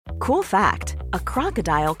Cool fact, a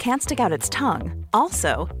crocodile can't stick out its tongue.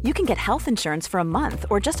 Also, you can get health insurance for a month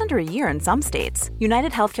or just under a year in some states.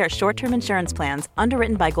 United Healthcare short-term insurance plans,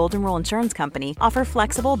 underwritten by Golden Rule Insurance Company, offer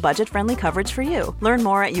flexible, budget-friendly coverage for you. Learn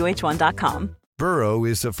more at uh1.com. Burrow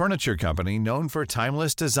is a furniture company known for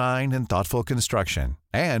timeless design and thoughtful construction,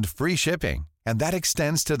 and free shipping, and that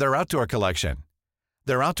extends to their outdoor collection.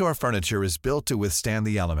 Their outdoor furniture is built to withstand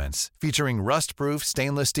the elements, featuring rust-proof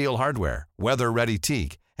stainless steel hardware, weather-ready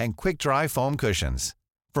teak, and quick-dry foam cushions.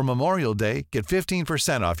 For Memorial Day, get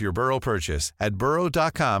 15% off your Burrow purchase at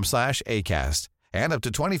burrow.com/ACAST and up to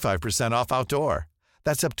 25% off outdoor.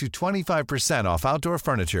 That's up to 25% off outdoor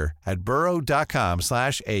furniture at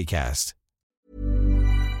burrow.com/ACAST.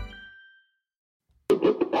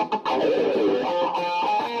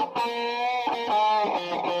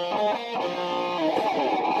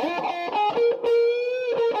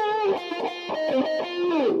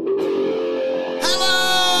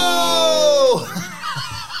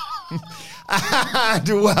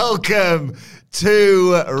 And welcome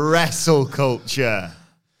to WrestleCulture.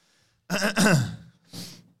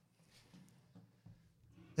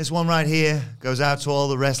 This one right here goes out to all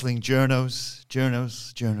the wrestling journos.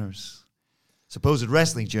 Supposed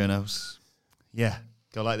wrestling journos. Yeah,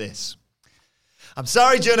 go like this. I'm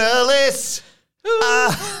sorry, journalists.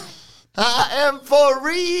 I am for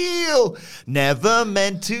real. Never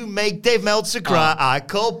meant to make Dave Meltzer cry. I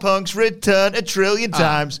called Punk's return a trillion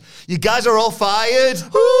times. You guys are all fired.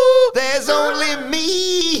 There's only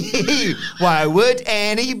me. Why would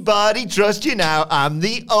anybody trust you now? I'm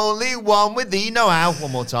the only one with the know-how.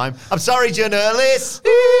 One more time. I'm sorry, journalists.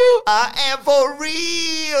 I am for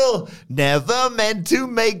real. Never meant to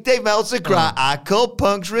make Dave Meltzer cry. I called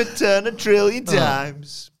Punk's return a trillion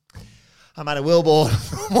times. I'm Adam Wilborn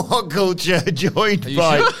from What Culture, joined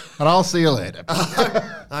by... Sure? And I'll see you later.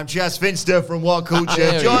 I'm Chas Finster from What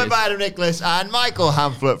Culture, joined by Adam Nicholas and Michael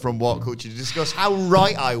Hamflett from What Culture to discuss how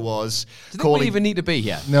right I was. Do you think we even need to be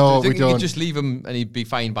here? No, do you we think don't. You could just leave him and he'd be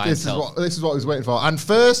fine by himself? This is what I was waiting for. And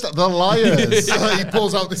first, the liars. He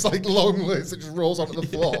pulls out this long list that just rolls onto the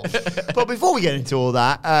floor. But before we get into all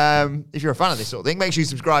that, if you're a fan of this sort of thing, make sure you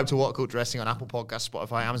subscribe to What Culture Wrestling on Apple Podcasts,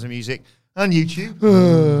 Spotify, Amazon Music, and YouTube,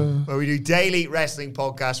 where we do daily wrestling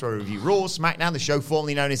podcasts where we review Raw, SmackDown, the show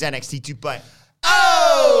formerly known as NXT 2.0,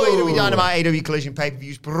 AEW Dynamite, AEW Collision,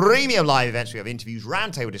 pay-per-views, premium live events. We have interviews,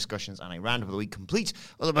 roundtable discussions, and a round of the week complete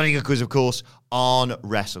with a bunny quiz, of course, on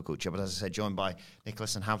WrestleCulture. But as I said, joined by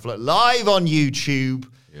Nicholas and Hamflett live on YouTube.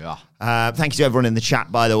 Yeah. Thank you to everyone in the chat,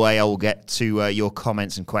 by the way. I will get to your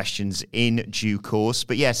comments and questions in due course.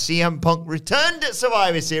 But yeah, CM Punk returned at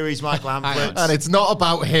Survivor Series, Michael Hamflett. And it's not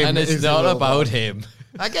about him. And it's not about him.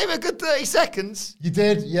 I gave it a good 30 seconds. You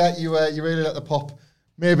did, yeah. You really let the pop,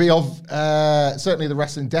 maybe of certainly the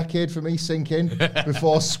wrestling decade for me, sink in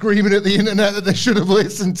before screaming at the internet that they should have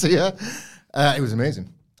listened to you. It was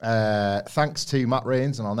amazing. Thanks to Matt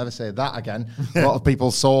Rains, and I'll never say that again. A lot of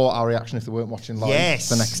people saw our reaction if they weren't watching live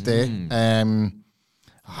the next day.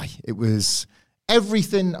 It was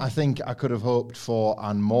everything I think I could have hoped for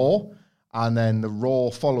and more. And then the Raw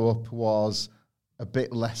follow-up was a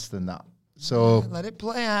bit less than that. So let it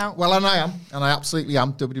play out. Well, and I am, and I absolutely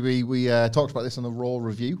am. WWE, we talked about this on the Raw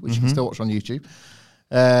review, which you can still watch on YouTube.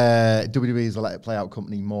 WWE is a let it play out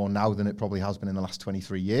company more now than it probably has been in the last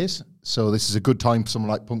 23 years. So this is a good time for someone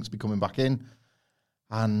like Punk to be coming back in.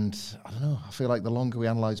 And I don't know, I feel like the longer we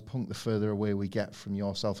analyse Punk, the further away we get from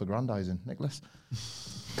your self-aggrandising. Nicholas?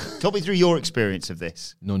 Talk me through your experience of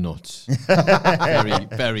this. No nuts. Very,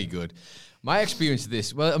 very good. My experience of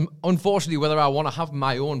this, well, unfortunately, whether I want to have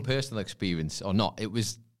my own personal experience or not, it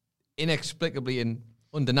was inexplicably and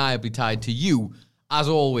undeniably tied to you, as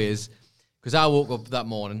always. Because I woke up that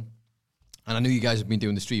morning and I knew you guys had been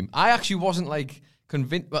doing the stream. I actually wasn't like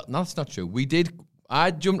convinced. Well, no, that's not true. I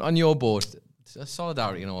jumped on your boat.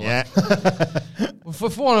 Solidarity and all that.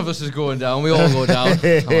 If one of us is going down, we all go down.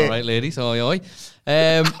 All right, ladies. Oi.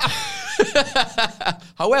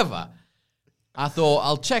 However, I thought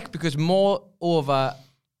I'll check because moreover,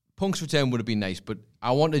 Punk's return would have been nice, but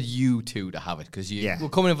I wanted you two to have it because you were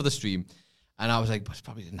coming in for the stream. And I was like, but it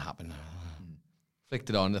probably didn't happen. Flicked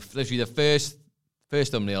it on. Literally, the first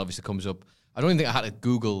thumbnail obviously comes up. I don't even think I had to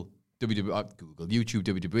Google YouTube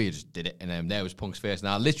WWE. I just did it, and there was Punk's face. And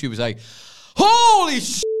I literally was like, "Holy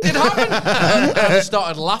shit, it happened!" And I just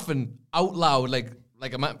started laughing out loud, like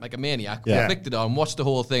a maniac. I flicked it on, watched the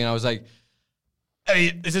whole thing, and I was like,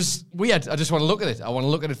 "Hey, this is weird. I just want to look at it. I want to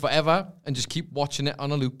look at it forever and just keep watching it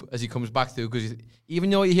on a loop as he comes back through. Because even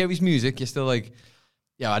though you hear his music, you're still like."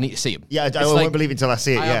 Yeah, I need to see him. Yeah, I won't believe it until I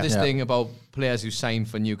see it. I have this thing about players who sign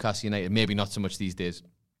for Newcastle United, maybe not so much these days.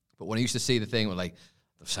 But when I used to see the thing with like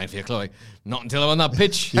sign for your Chloe. Not until I'm on that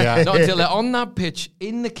pitch. Yeah. Not until they're on that pitch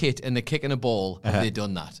in the kit and they're kicking a ball have they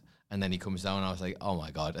done that. And then he comes down and I was like, oh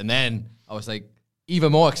my God. And then I was like,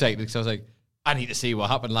 even more excited because I was like, I need to see what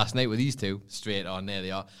happened last night with these two. Straight on, there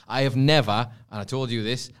they are. I have never, and I told you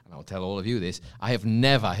this, and I'll tell all of you this, I have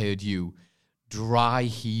never heard you dry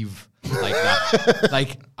heave like that.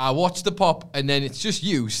 Like, I watched the pop, and then it's just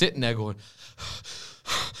you sitting there going...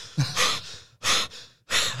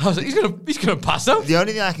 I was like, he's gonna pass out. The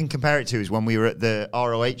only thing I can compare it to is when we were at the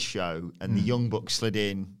ROH show and the Young Bucks slid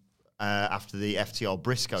in after the FTR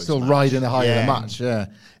Briscoes Still match. riding the high of the match, yeah.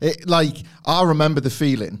 I remember the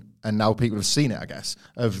feeling, and now people have seen it, I guess,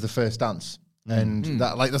 of the first dance. And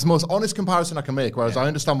that's the most honest comparison I can make, whereas I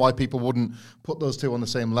understand why people wouldn't put those two on the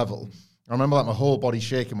same level. I remember my whole body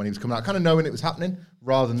shaking when he was coming out, kind of knowing it was happening,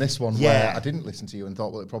 rather than this one where I didn't listen to you and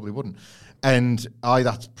thought, well, it probably wouldn't. And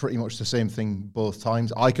that's pretty much the same thing both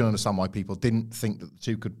times. I can understand why people didn't think that the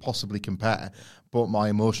two could possibly compare, but my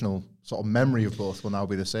emotional sort of memory of both will now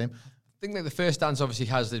be the same. I think that the first dance obviously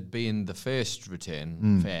has it being the first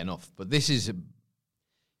return, fair enough. But this is,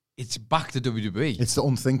 it's back to WWE. It's the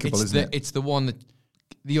unthinkable, isn't it? It's the one that,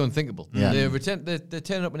 the unthinkable. Yeah. The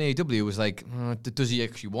turning up in AEW was like, does he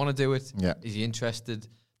actually want to do it? Yeah. Is he interested?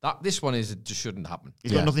 This one is, it just shouldn't happen.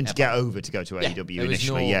 He's got nothing to get over to go to AEW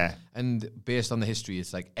initially, And based on the history,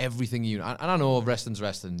 it's like everything and I know wrestling's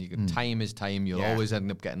wrestling. You can time is time. You'll always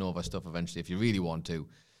end up getting over stuff eventually if you really want to.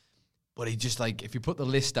 But he just like, if you put the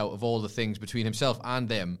list out of all the things between himself and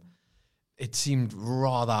them, it seemed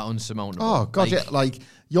rather unsurmountable. Oh, God, like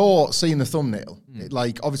you're seeing the thumbnail.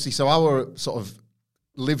 Obviously, so our sort of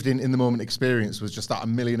lived in the moment experience was just that a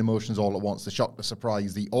million emotions all at once, the shock, the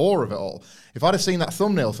surprise, the awe of it all. If I'd have seen that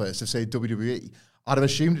thumbnail first to say WWE, I'd have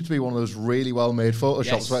assumed it to be one of those really well-made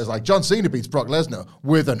photoshops where it's like, John Cena beats Brock Lesnar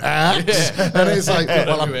with an axe. Yeah. And it's like,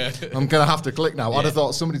 well, I'm going to have to click now. I'd have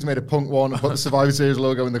thought somebody's made a Punk one and put the Survivor Series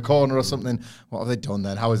logo in the corner or something. What have they done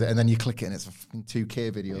then? How is it? And then you click it and it's a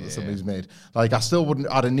 2K video that somebody's made. Like, I still wouldn't,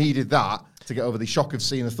 I'd have needed that to get over the shock of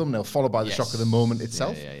seeing the thumbnail followed by the shock of the moment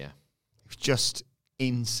itself. Yeah. It's just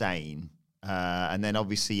insane. And then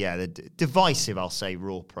obviously, the divisive, I'll say,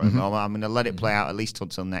 Raw promo. I'm going to let it play out at least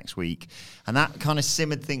until next week. And that kind of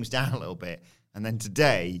simmered things down a little bit. And then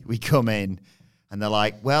today we come in and they're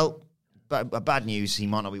like, well, bad news, he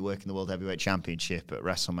might not be working the World Heavyweight Championship at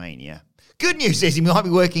WrestleMania. Good news is he might be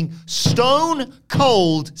working Stone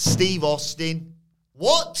Cold Steve Austin.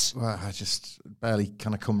 What? Well, I just barely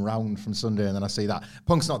kind of come round from Sunday and then I see that.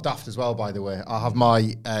 Punk's not daft as well, by the way. I have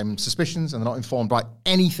my suspicions and they're not informed by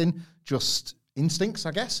anything, just instincts,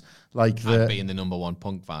 I guess. Like and being the number one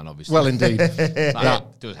Punk fan, obviously. Well, indeed.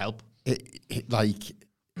 That does help.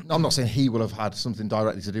 I'm not saying he will have had something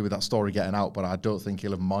directly to do with that story getting out, but I don't think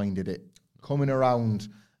he'll have minded it coming around.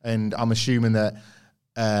 And I'm assuming that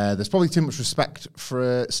there's probably too much respect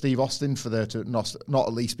for Steve Austin for there to not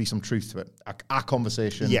at least be some truth to it. Our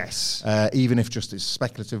conversation, yes, even if just a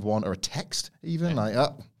speculative one or a text, even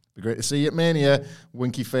be great to see you at Mania,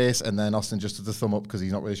 winky face, and then Austin just does the thumb up because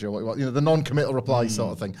he's not really sure what he wants. The non-committal reply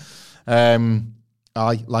sort of thing.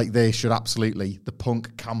 They should absolutely, the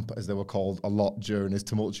Punk camp, as they were called a lot during his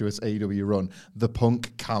tumultuous AEW run, the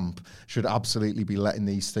Punk camp should absolutely be letting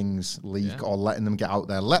these things leak or letting them get out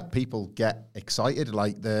there. Let people get excited.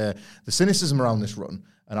 Like the cynicism around this run,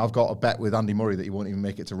 and I've got a bet with Andy Murray that he won't even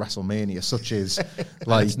make it to WrestleMania, such as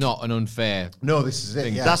like... It's not an unfair... No, this is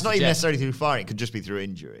it. Yeah. That's not even necessarily through firing. It could just be through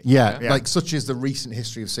injury. Yeah, like such as the recent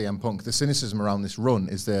history of CM Punk. The cynicism around this run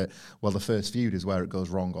is that, well, the first feud is where it goes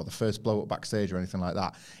wrong, or the first blow-up backstage or anything like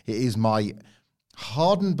that. It is my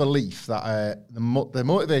hardened belief that the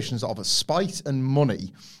motivations of spite and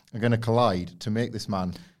money are going to collide to make this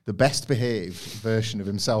man the best behaved version of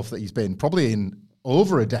himself that he's been, probably in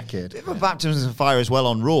over a decade. Bit of a baptism of fire as well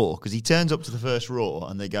on Raw, because he turns up to the first Raw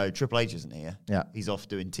and they go, Triple H isn't here. Yeah. He's off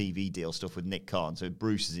doing TV deal stuff with Nick Khan, so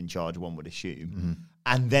Bruce is in charge, one would assume.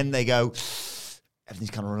 And then they go,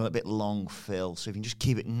 everything's kind of run a bit long, Phil, so if you can just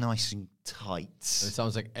keep it nice and tight. It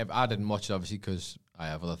sounds like, I didn't watch it, obviously, because I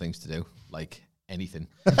have other things to do, like anything.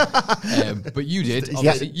 But you did.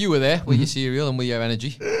 Obviously, you were there with your cereal and with your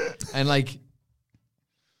energy. And, like,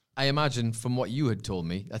 I imagine from what you had told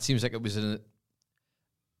me, that seems like it was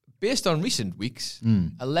based on recent weeks,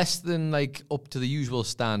 a less than like up to the usual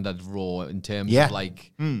standard Raw in terms of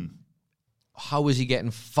like, how is he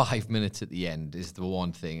getting 5 minutes at the end is the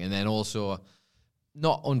one thing. And then also,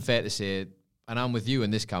 not unfair to say, and I'm with you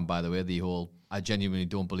in this camp, by the way, the whole, I genuinely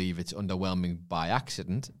don't believe it's underwhelming by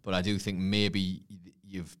accident, but I do think maybe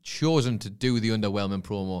you've chosen to do the underwhelming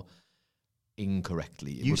promo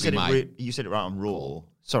incorrectly. You said it right on Raw.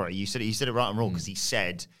 Sorry, you said it right on Raw because he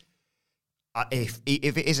said, if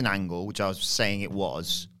it is an angle, which I was saying it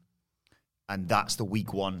was, and that's the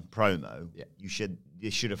week 1 promo, you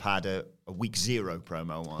should have had a week 0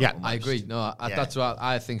 promo on. Yeah, almost. I agree. No, that's what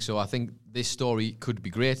I think so. I think this story could be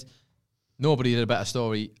great. Nobody did a better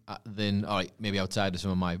story than, all right, maybe outside of some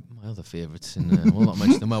of my other favourites. And we'll not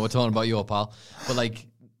mention them while we're talking about your pal. But like,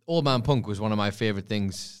 Old Man Punk was one of my favourite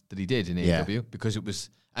things that he did in AEW because it was,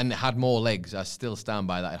 and it had more legs. I still stand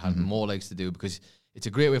by that. It had more legs to do because it's a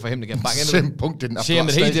great way for him to get back into it. Punk didn't have Shame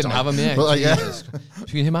that he didn't have him, But like,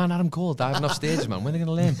 between him and Adam Cole diving off stage, man. When are they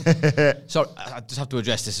going to learn? Sorry, I just have to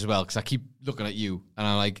address this as well because I keep looking at you and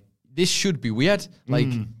I'm like, this should be weird. Like,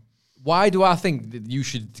 why do I think that you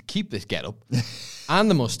should keep this getup and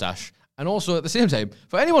the mustache? And also, at the same time,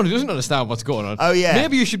 for anyone who doesn't understand what's going on,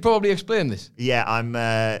 maybe you should probably explain this. Yeah, I'm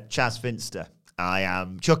Chaz Finster. I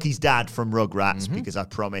am Chucky's dad from Rugrats because I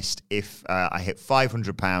promised if I hit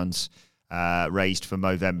 £500 raised for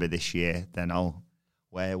Movember this year, then I'll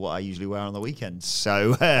wear what I usually wear on the weekends.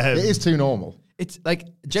 So it is too normal. It's like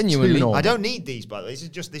genuinely. I don't need these, by the way.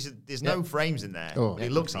 There's no frames in there. Oh,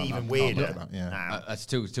 it looks even weirder. That's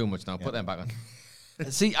too much now. Put them back on.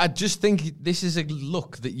 See, I just think this is a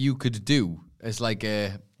look that you could do as like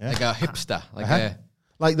a hipster,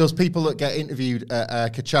 like those people that get interviewed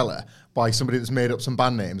at Coachella by somebody that's made up some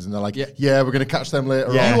band names, and they're like, "Yeah, we're going to catch them later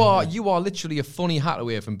on." You are literally a funny hat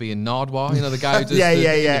away from being Nardwar. You know, the guy who does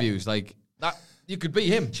the interviews like that. You could be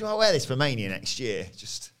him. Do you want to wear this for Mania next year?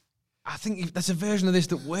 I think that's a version of this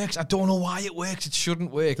that works. I don't know why it works. It shouldn't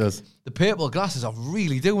work. It does. The purple glasses are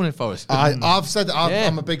really doing it for us. I've said that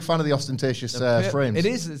I'm a big fan of the ostentatious frames. It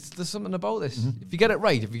is. There's something about this. If you get it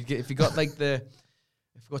right, if you got like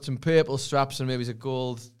if you got some purple straps and maybe some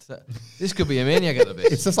gold, this could be a Mania get a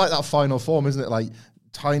bit. It's just like that final form, isn't it? Like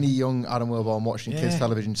tiny young Adam Wilborn watching kids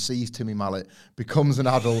television sees Timmy Mallet, becomes an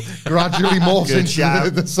adult, gradually morphs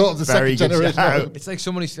into the sort of the second generation. It's like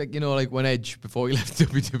somebody's like, like when Edge, before he left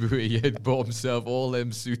WWE, he had bought himself all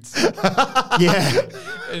them suits.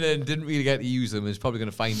 And then didn't really get to use them. Is probably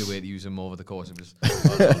going to find a way to use them over the course of his.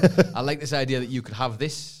 I like this idea that you could have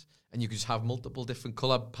this and you could just have multiple different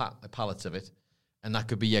colour palettes of it. And that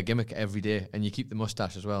could be your gimmick every day, and you keep the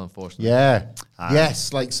mustache as well, unfortunately.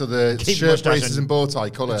 Yes, like so the shirt braces and bow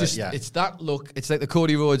tie colour. It's that look. It's like the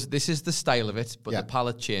Cody Rhodes. This is the style of it, but the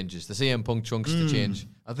palette changes. The CM Punk chunks to change.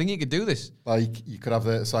 I think you could do this. Like you could have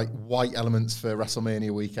it's like white elements for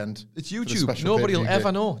WrestleMania weekend. It's YouTube. Nobody will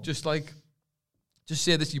ever know. Just say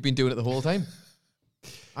this. You've been doing it the whole time.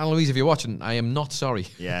 Anna Louise, if you're watching, I am not sorry.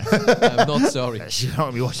 Yeah. I'm not sorry. She's not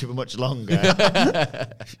going to be watching for much longer.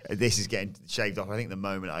 This is getting shaved off, I think, the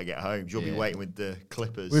moment I get home. She'll be waiting with the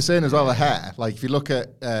clippers. We were saying as well, the hair. Like, if you look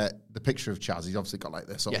at the picture of Chaz, he's obviously got like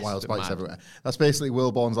this sort of wild spikes everywhere. That's basically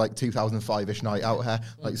Wilborn's like 2005-ish night out hair.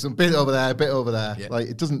 Like some bit over there, bit over there. Yeah. Like,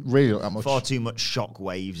 it doesn't really look that much. Far too much shock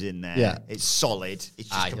waves in there. Yeah. It's solid. It's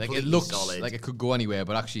just completely it looks solid. Like it could go anywhere,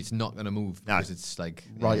 but actually it's not going to move because it's like...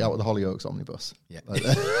 Right out of the Hollyoaks omnibus. Yeah. Like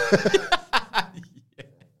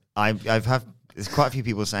I've had there's quite a few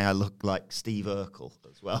people saying I look like Steve Urkel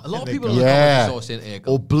as well. A lot of people look like Urkel.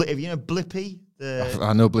 Or Blippy.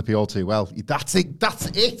 I know Blippy all too well. That's it.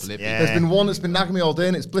 Blippy. Yeah. There's been one that's been nagging me all day,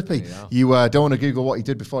 and it's Blippy. Yeah. You don't want to Google what he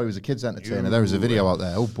did before he was a kids entertainer. There is a video out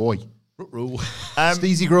there. Oh boy.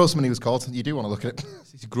 Steezy Grossman he was called. You do want to look at it.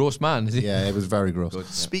 He's a gross man, is he? Yeah, it was very gross. Good.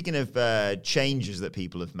 Speaking of changes that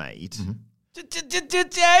people have made.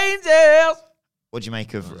 Changes! What do you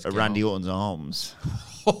make of Randy Orton's arms?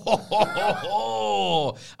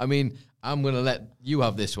 I mean, I'm going to let you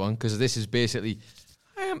have this one because this is basically...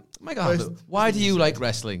 my God, why do you like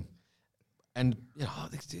wrestling? And,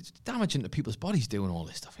 it's damaging to people's bodies doing all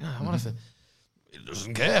this stuff. I want to... He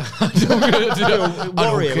doesn't care.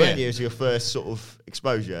 Warrior, weren't you, as your first sort of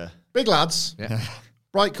exposure? Big lads. Yeah.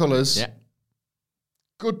 Bright colours. Yeah.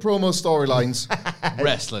 Good promo storylines.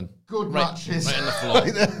 Wrestling. Good matches. Right on the floor.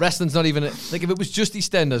 Wrestling's not even... Like, if it was just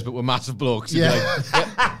EastEnders, but we're massive blokes, you'd be like,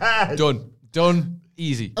 done,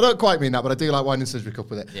 easy. I don't quite mean that, but I do like winding Surgery Cup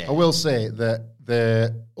with it. Yeah. I will say that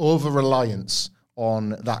the over-reliance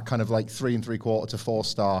on that kind of like 3 3/4 to 4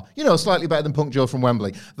 star, slightly better than Punk Joe from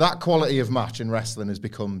Wembley, that quality of match in wrestling has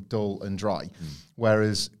become dull and dry.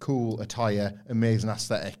 Whereas cool attire, amazing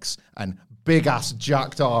aesthetics, and big-ass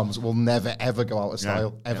jacked arms will never, ever go out of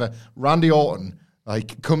style, ever. Yeah. Randy Orton,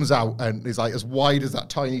 comes out and is, as wide as that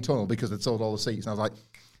tiny tunnel because they'd sold all the seats. And I was like,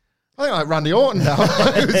 I think I like Randy Orton now.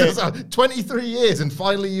 It was 23 years and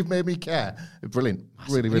finally you've made me care. Brilliant.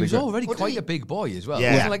 Really, really good. He was already quite a big boy as well.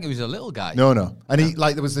 Yeah. It wasn't like he was a little guy. No. And he,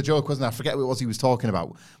 there was the joke, wasn't there? I forget what it was he was talking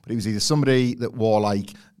about, but it was either somebody that wore,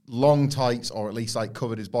 long tights or at least,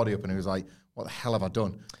 covered his body up, and he was like, what the hell have I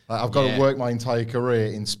done? Like, I've got to work my entire career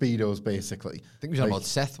in Speedos, basically. I think we were talking about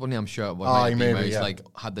Seth, wasn't he? I'm sure. Maybe, like,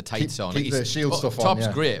 had the tights on. Keep the shield stuff on, Top's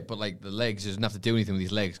great, but, like, the legs, he doesn't have to do anything with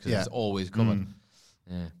his legs because it's always covered.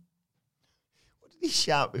 Yeah. What did he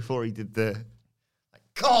shout before he did the...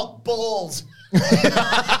 Cock balls! Seen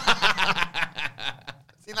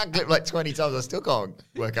that clip like 20 times. I still can't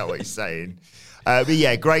work out what he's saying. But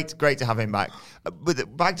yeah, great to have him back.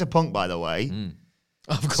 But back to Punk, by the way.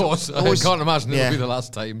 Of course. I can't imagine it'll be the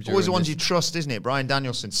last time. Always the ones you trust, isn't it? Bryan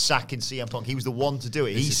Danielson sacking CM Punk. He was the one to do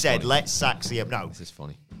it. He said, funny. Let's sack CM. No. This is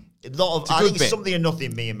funny. I think it's something and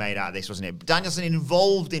nothing being made out of this, wasn't it? Danielson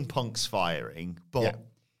involved in Punk's firing, but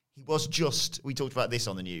he was just, we talked about this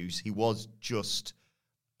on the news, he was just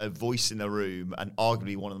a voice in the room and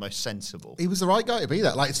arguably one of the most sensible. He was the right guy to be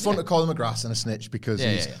there. Like, it's fun to call him a grass and a snitch because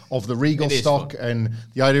he's of the Regal stock, and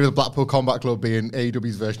the idea of the Blackpool Combat Club being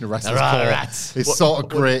AEW's version of Wrestlers Court is sort of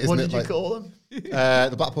great, isn't it? What did you call them?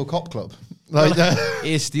 The Blackpool Cop Club. Like,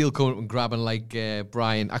 Ace Steel coming up and grabbing, like,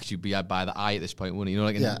 Bryan, actually be by the eye at this point, wouldn't he? You know,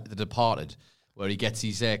 like in The Departed, where he gets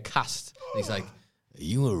his cast, and he's like, are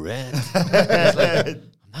you a rat? He's like, I'm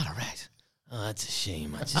not a rat. Oh, that's a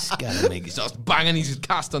shame. I just gotta make it. He starts banging his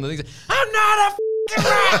cast on the thing. He's like, I'm not a f***ing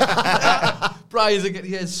rat! Brian's like,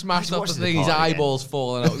 he has smashed off the thing. His eyeballs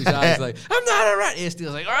falling out of his eyes. Like, I'm not a rat. Ace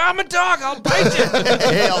Steel's like, I'm a dog. I'll bite you.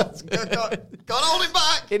 Can't hold him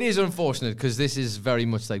back. It is unfortunate because this is very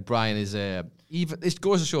much like Bryan is even. This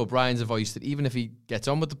goes to show Bryan's a voice that even if he gets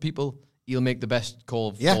on with the people, he'll make the best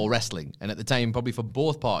call for wrestling. And at the time, probably for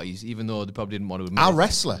both parties, even though they probably didn't want to admit Our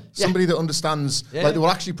wrestler. Somebody that understands, like, they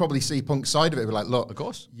will actually probably see Punk's side of it. Be like, look, of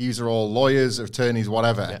course, yous are all lawyers, attorneys,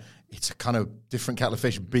 whatever. Yeah. It's a kind of different kettle of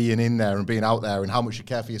fish being in there and being out there and how much you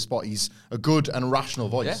care for your spot. He's a good and rational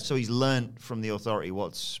voice. Yeah. So he's learnt from the authority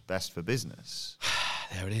what's best for business.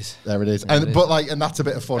 There it is. There it is. And that's a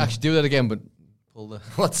bit of fun. Actually, do that again, but pull the...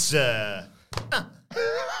 What's best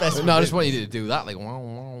No, I just want you to do that, like,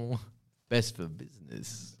 best for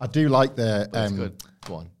business. I do like the... That's good.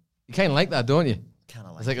 Go on. You kind of like that, don't you? Kind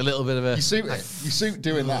of like it's like a little bit of a... You suit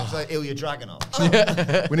doing that. It's like Ilya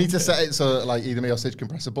Dragunov. We need to set it so like either me or Sid can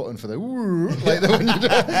press a button for the... like the when you do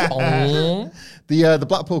it. The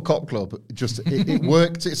Blackpool Cop Club, just it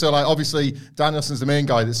worked. So like obviously Danielson's the main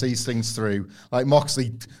guy that sees things through. Like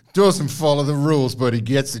Moxley doesn't follow the rules, but he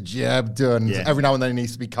gets the job done. Yeah. Every now and then he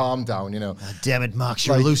needs to be calmed down, you know. Oh, damn it, Mox,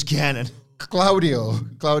 you're a loose cannon.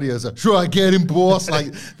 Claudio's a, sure, I get him, boss.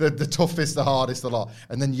 Like the toughest, the hardest, a lot.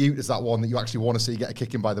 And then Ute is that one that you actually want to see get a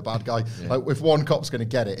kicking by the bad guy. Yeah. Like if one cop's going to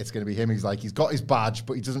get it, it's going to be him. He's like, he's got his badge,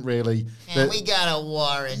 but he doesn't really. We got a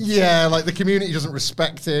warrant. Yeah, like the community doesn't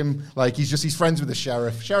respect him. Like he's friends with the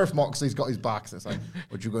sheriff. Sheriff Moxley's got his back. So it's like,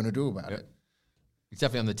 what you going to do about it? He's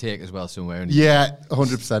definitely on the take as well somewhere. Yeah,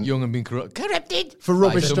 100%. Young and being corrupted. For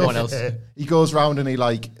rubbish stuff. Else. He goes round and he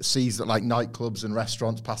like sees that like nightclubs and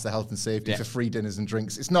restaurants pass the health and safety for free dinners and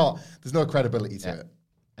drinks. There's no credibility to it.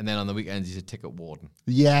 And then on the weekends he's a ticket warden.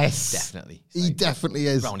 Yes. Definitely. He definitely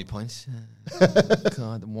is. Brownie points.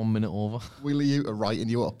 God, 1 minute over. Willie you are writing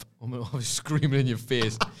you up. 1 minute over, screaming in your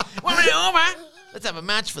face. 1 minute over. Let's have a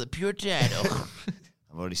match for the pure title.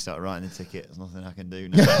 I've already started writing the ticket. There's nothing I can do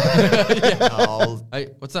now. Hey,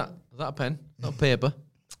 what's that? Is that a pen? Not paper.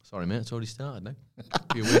 Sorry, mate. It's already started now.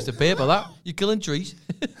 Be a waste of paper, that. You're killing trees.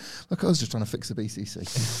 Look, I was just trying to fix the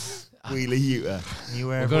BCC. Wheeler Uter.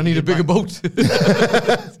 We're going to need a bigger boat.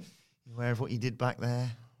 You aware of what you did back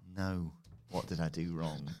there? No. What did I do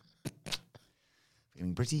wrong?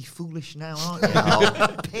 Feeling pretty foolish now, aren't you?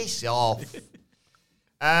 Oh, piss off.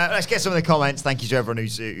 Let's get some of the comments. Thank you to everyone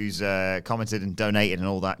who's commented and donated and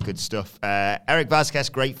all that good stuff. Eric Vasquez,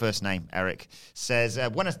 great first name, Eric, says,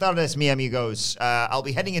 Buenas tardes, mi amigos. I'll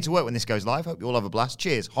be heading into work when this goes live. Hope you all have a blast.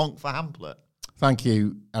 Cheers. Honk for Hamlet. Thank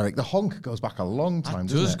you, Eric. The honk goes back a long time,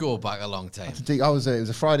 doesn't it? It does go back a long time. It was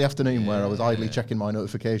a Friday afternoon where I was idly checking my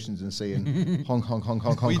notifications and seeing honk, honk, honk,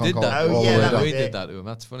 honk, honk, honk. We did that. Oh, yeah, we did that to him.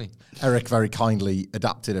 That's funny. Eric very kindly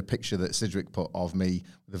adapted a picture that Sidgwick put of me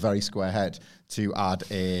with a very square head to add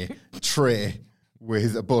a tray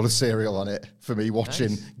with a bowl of cereal on it for me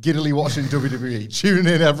giddily watching WWE,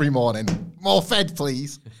 tuning in every morning. More fed,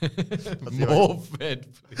 please. More fed,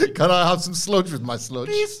 please. Can I have some sludge with my sludge?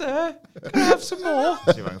 Please, sir. Can I have some more?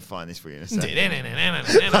 See if I can find this for you in a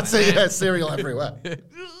second. That's it, yeah, cereal everywhere.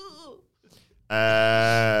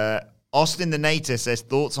 Austin the Nater says,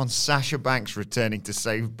 thoughts on Sasha Banks returning to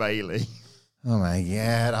save Bayley? Oh my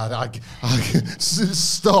God!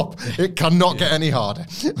 Stop! It cannot get any harder.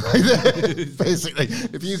 Basically,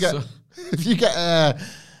 if you get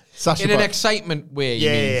Sasha in an Banks. excitement way.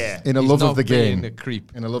 Yeah. In a He's love not of the game. being a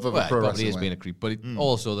creep. In a love of Well, a pro probably wrestling is way. being a creep, but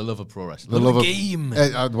also the love of pro wrestling. The love of game.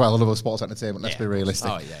 Well, the love of sports entertainment. Let's be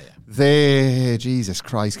realistic. Oh yeah. Jesus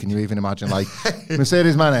Christ, can you even imagine? Like,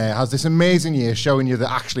 Mercedes Moné has this amazing year showing you that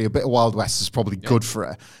actually a bit of Wild West is probably good for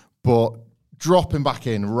her, but dropping back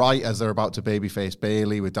in right as they're about to babyface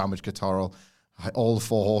Bayley with Damage Guitarol, all the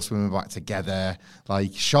 4 horsewomen back together.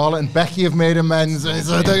 Like, Charlotte and Becky have made amends. It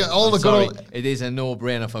is a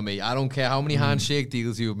no-brainer for me. I don't care how many handshake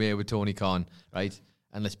deals you've made with Tony Khan, right?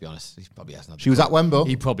 And let's be honest, he probably hasn't. She was at Wembley.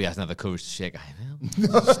 He probably hasn't had the courage to shake a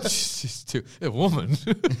hand. She's too a woman.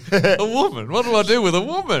 A woman. What do I do with a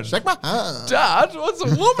woman? Shake my hand. Dad, what's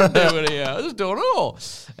a woman doing here? I just don't know.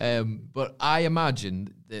 But I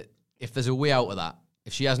imagine that if there's a way out of that,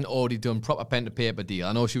 if she hasn't already done proper pen to paper deal,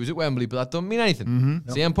 I know she was at Wembley, but that doesn't mean anything.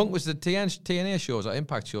 CM Punk was the TNA shows or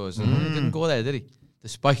Impact shows, and he didn't go there, did he?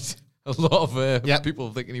 Despite a lot of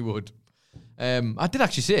people thinking he would. I did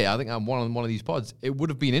actually say, I think I'm on one of these pods, it would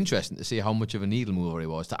have been interesting to see how much of a needle mover he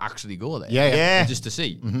was to actually go there. Yeah. Just to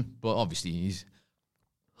see. But obviously he's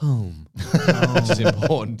home, which is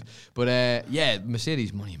important. But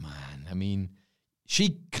Mercedes money, man. I mean,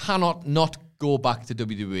 she cannot not go back to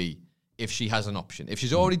WWE if she has an option. If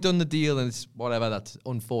she's already done the deal and it's whatever, that's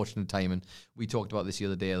unfortunate timing. We talked about this the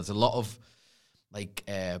other day. There's a lot of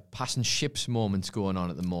passing ships moments going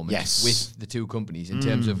on at the moment with the two companies in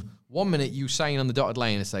terms of 1 minute you sign on the dotted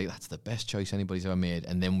line, it's like, that's the best choice anybody's ever made.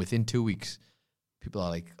 And then within 2 weeks, people are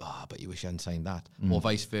like, oh, but you wish you hadn't signed that. Or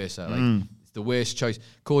vice versa. Like, it's the worst choice.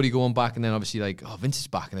 Cody going back and then obviously like, oh, Vince is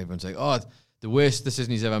back. And everyone's like, oh, the worst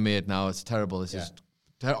decision he's ever made now. It's terrible. This is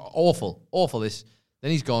awful this.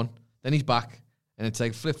 Then he's gone. Then he's back. And it's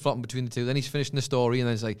like flip-flopping between the two. Then he's finishing the story. And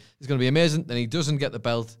then it's like, it's going to be amazing. Then he doesn't get the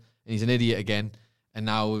belt. And he's an idiot again. And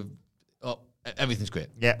now, everything's great.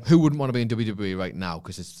 Yeah. Who wouldn't want to be in WWE right now?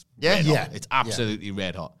 Because it's red hot. It's absolutely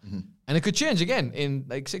red hot. And it could change again in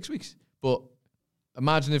like 6 weeks. But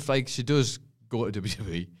imagine if like she does go to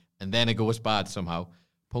WWE and then it goes bad somehow.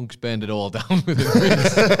 Punk's burned it all down with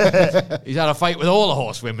him. He's had a fight with all the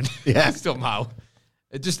horsewomen somehow.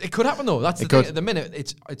 It could happen though. That's the thing. At the minute,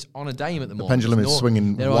 it's on a dime at the moment. Pendulum is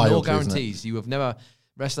swinging. There are no guarantees.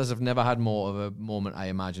 Wrestlers have never had more of a moment, I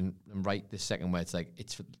imagine, than right this second where it's like,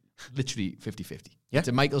 it's literally 50-50. Yeah. It's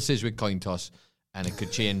a Michael Sidgwick coin toss, and it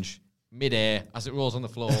could change mid-air as it rolls on the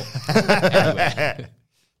floor. Anyway.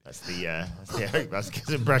 That's his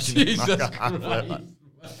impression. Jesus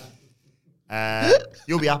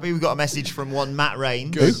You'll be happy. We've got a message from one Matt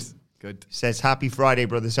Rains. Good. Says, happy Friday,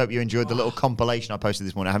 brothers. Hope you enjoyed the little compilation I posted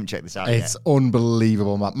this morning. I haven't checked this out yet. It's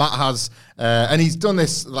unbelievable, Matt. Matt has, and he's done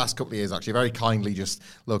this the last couple of years, actually, very kindly just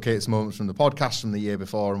locates moments from the podcast from the year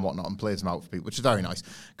before and whatnot and plays them out for people, which is very nice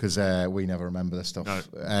because we never remember this stuff.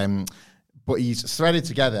 No. But he's threaded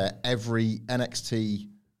together every NXT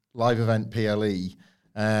live event PLE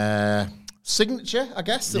signature, I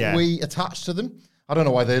guess, that we attach to them. I don't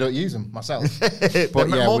know why they don't use them myself. But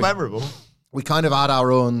more memorable. We kind of add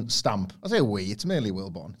our own stamp. I say we, it's mainly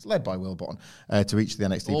Wilborn. It's led by Wilborn to each of the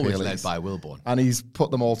NXT Always PLEs. led by Wilborn. And he's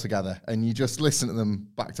put them all together, and you just listen to them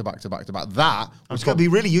back to back to back to back. It's going to be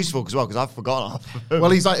really useful as well, because I've forgotten.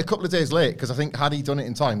 Well, he's like a couple of days late, because I think had he done it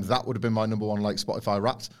in time, that would have been my number one, like Spotify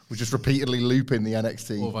Wrapped, was just repeatedly looping the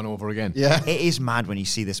NXT. Over and over again. Yeah. It is mad when you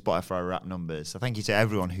see the Spotify Wrapped numbers. So thank you to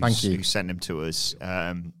everyone who sent them to us.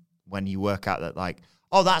 When you work out that, like,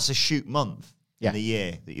 oh, that's a shoot month. In the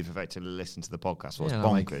year that you've effectively listened to the podcast. Well, it's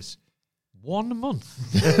bonkers. Like, 1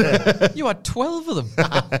 month. You had 12 of them.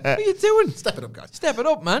 What are you doing? Step it up, guys. Step it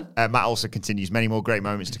up, man. Matt also continues, many more great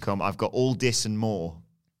moments to come. I've got all this and more.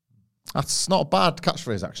 That's not a bad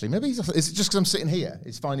catchphrase, actually. Maybe is it just because I'm sitting here?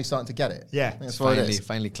 He's finally starting to get it. Yeah. That's what it is.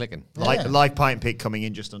 Finally clicking. Live pint pick coming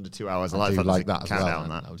in just under 2 hours. I do like that as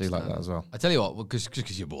well. I do like that as well. I tell you what,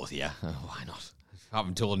 because you're both here. Why not? I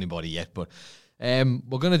haven't told anybody yet, but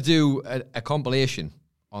we're going to do a compilation.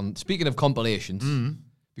 Speaking of compilations,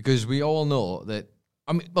 because we all know that,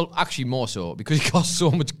 actually more so, because it costs so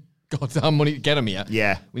much goddamn money to get them here.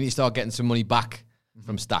 Yeah. We need to start getting some money back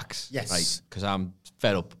from Stacks. Yes. Right? Because I'm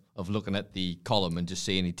fed up of looking at the column and just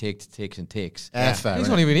saying he takes. Fair, he's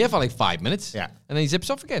not even here for like 5 minutes. Yeah. And then he zips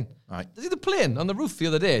off again. Right. There's the plane on the roof the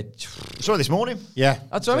other day. Saw it this morning. Yeah.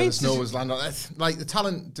 That's what I mean. The snow was landing. Like the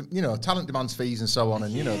talent, talent demands fees and so on,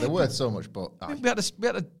 and, they're worth so much, but... We had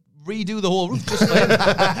to redo the whole roof just like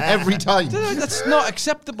every time. That's not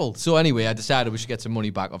acceptable. So anyway, I decided we should get some money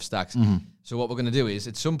back off Stacks. So what we're going to do is,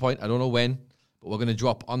 at some point, I don't know when, but we're going to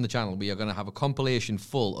drop on the channel, we are going to have a compilation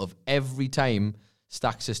full of every time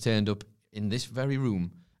Stacks has turned up in this very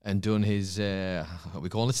room and done his, are we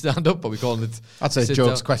calling it stand-up? Are we calling it... I'd say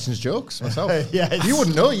jokes, questions, jokes myself. Yes. You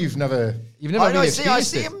wouldn't know. You've never I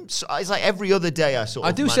see him. It's like every other day I sort of...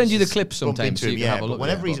 I do send you the clips sometimes so you can have a look.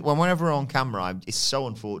 Whenever we're on camera, it's so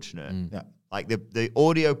unfortunate. Yeah. Like the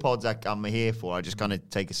audio pods I'm here for, I just kind of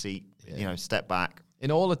take a seat, step back. In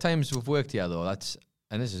all the times we've worked here, though,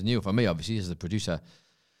 and this is new for me, obviously, as the producer,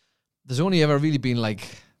 there's only ever really been like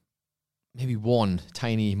maybe one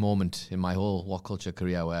tiny moment in my whole WrestleCulture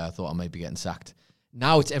career where I thought I might be getting sacked.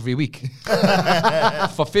 Now it's every week.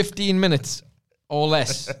 For 15 minutes or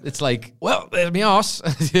less. It's like, well, there's my arse.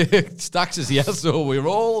 Stacks is here, so we're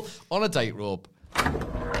all on a tightrope.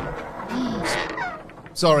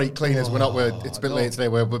 Sorry, cleaners, we're not. It's a bit late today.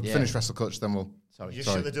 We'll finish WrestleCulture, then we'll... Sorry. Just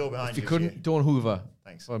shut the door behind you. If you couldn't, don't hoover.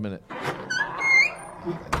 Thanks. For a minute.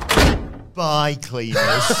 Bye,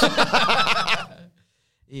 cleaners.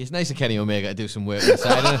 It's nice of Kenny Omega to do some work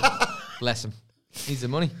inside, isn't it? Bless him. Needs the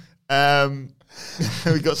money.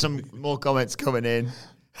 We've got some more comments coming in.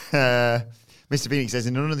 Mr. Phoenix says,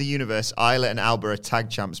 in another universe, Isla and Alba are tag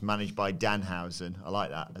champs managed by Danhausen. I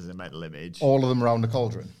like that as a mental image. All of them around the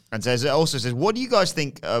cauldron. And also says, what do you guys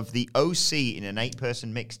think of the OC in an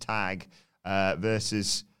 8-person mixed tag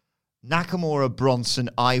versus Nakamura, Bronson,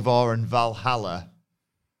 Ivar, and Valhalla?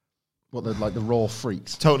 What, they're like the Raw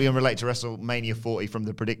freaks? Totally unrelated to WrestleMania 40, from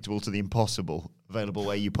the predictable to the impossible. Available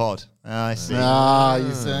where you pod. I see.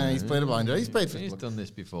 He's played a blinder. He's played for... He's done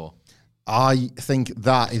this before. I think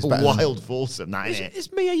that is better. Wild foursome, that isn't it?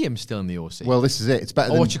 Is Mia Yim still in the OC? Well, this is it. It's better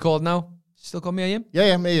than... What's she called now? Still called Mia Yim?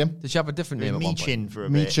 Yeah, Mia Yim. Did she have a different name at one point? Meechin for a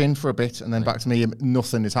bit. Meechin for a bit, and then back to Mia Yim.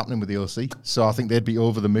 Nothing is happening with the OC. So I think they'd be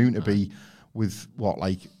over the moon to be with,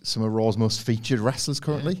 some of Raw's most featured wrestlers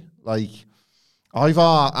currently. Yeah. Like,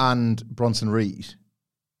 Ivar and Bronson Reed,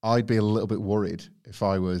 I'd be a little bit worried if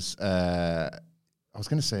I was... I was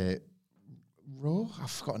going to say... Raw?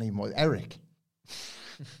 I've forgotten even more. Eric.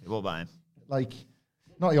 What about him? Like...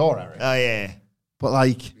 Not your Eric. Oh, yeah. But,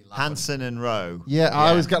 like... Hansen and Rowe. Yeah, I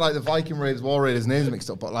always get, the Viking Raiders, War Raiders names mixed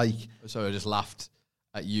up, but, So I just laughed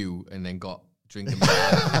at you and then got drinking my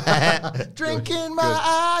eye. Drinking my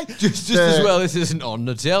eye! Just as well, this isn't on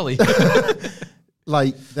the telly.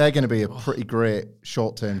 They're going to be a pretty great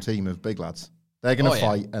short-term team of big lads. They're going to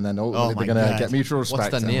fight, and then ultimately they're going to get mutual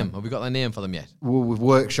respect. What's their name? Have we got their name for them yet? We've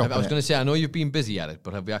workshopped it. I was going to say, I know you've been busy at it,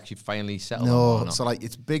 but have we actually finally settled on it? No, so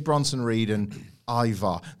it's Big Bronson Reed and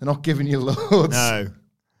Ivar. They're not giving you loads. No.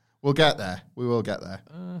 We'll get there. We will get there.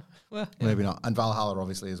 Well, maybe not. And Valhalla,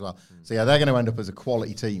 obviously, as well. So, they're going to end up as a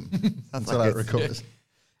quality team until it recovers.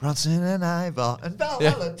 Bronson and Ivar and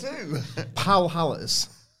Valhalla, too. Palhallas.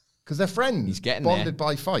 Because they're friends. He's getting bonded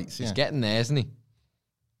by fights. He's getting there, isn't he?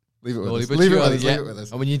 Leave it with us. Leave it with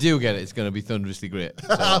us. And when you do get it, it's going to be thunderously great.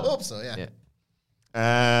 So, I hope so,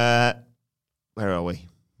 yeah. Where are we?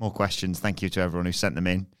 More questions. Thank you to everyone who sent them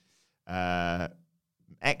in.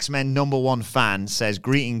 X-Men #1 fan says,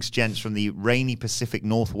 greetings, gents, from the rainy Pacific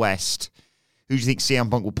Northwest. Who do you think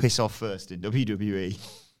CM Punk will piss off first in WWE?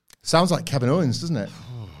 Sounds like Kevin Owens, doesn't it?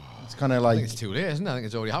 It's kind of like... I think it's too late, isn't it? I think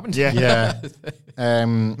it's already happened. Yeah.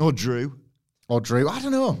 Or Drew. I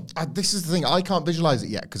don't know. This is the thing. I can't visualize it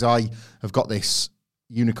yet because I have got this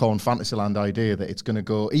unicorn Fantasyland idea that it's going to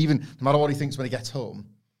go, even no matter what he thinks when he gets home,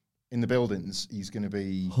 in the buildings, he's going to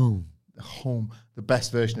be home, the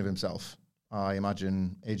best version of himself. I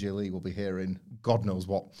imagine AJ Lee will be hearing God knows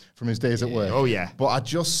what from his days at work. Oh, yeah. But I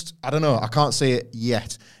don't know. I can't say it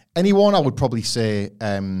yet. Anyone, I would probably say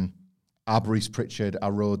Bruce Pritchard,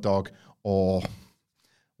 a Road Dogg, or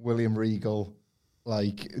William Regal,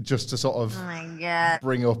 just to sort of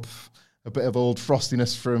bring up a bit of old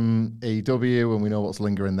frostiness from AEW, and we know what's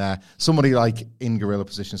lingering there. Somebody in gorilla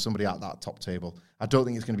position, somebody at that top table. I don't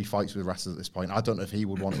think it's going to be fights with wrestlers at this point. I don't know if he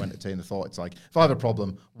would want to entertain the thought. It's like, if I have a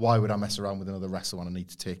problem, why would I mess around with another wrestler when I need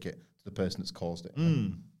to take it to the person that's caused it?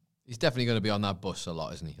 He's definitely going to be on that bus a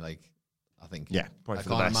lot, isn't he? I think. Yeah, I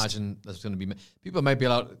can't imagine there's going to be... People might be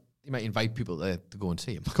allowed... He might invite people there to go and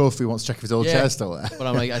see him. Kofi wants to check if his old chair's still there. But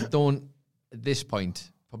I'm I don't... At this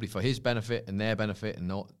point, probably for his benefit and their benefit,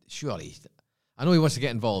 and surely... I know he wants to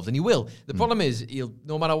get involved, and he will. The problem is,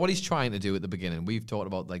 no matter what he's trying to do at the beginning, we've talked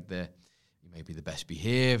about he might be the best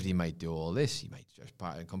behaved, he might do all this, he might just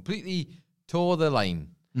completely toe the line.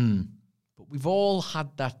 But we've all had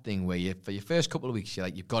that thing where for your first couple of weeks,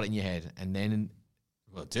 you've got it in your head, and then,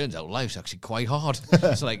 well, it turns out life's actually quite hard.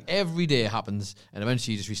 So every day happens, and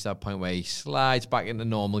eventually you just reach that point where he slides back into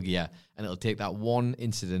normal gear, and it'll take that one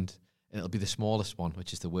incident, and it'll be the smallest one,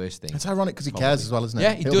 which is the worst thing. It's ironic because he cares as well, isn't it?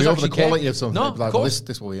 Yeah, he does actually over the quality of something. No, of course.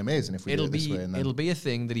 This will be amazing if we do it this way. And then... It'll be a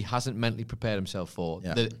thing that he hasn't mentally prepared himself for.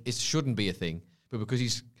 Yeah. That it shouldn't be a thing, but because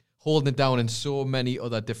he's holding it down in so many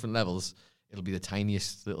other different levels, it'll be the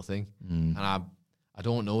tiniest little thing. And I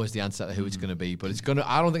don't know is the answer to who it's going to be, but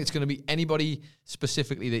I don't think it's going to be anybody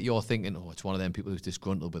specifically that you're thinking, oh, it's one of them people who's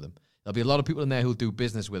disgruntled with him. There'll be a lot of people in there who'll do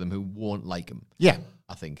business with him who won't like him. Yeah.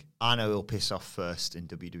 I think. I know he'll piss off first in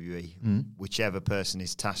WWE. Whichever person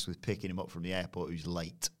is tasked with picking him up from the airport who's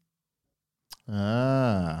late.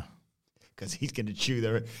 Ah. Because he's going to chew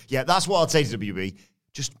their... Yeah, that's what I'd say to WWE.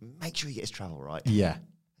 Just make sure he gets travel right. Yeah.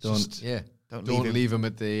 Don't leave him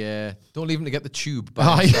at the... don't leave him to get the tube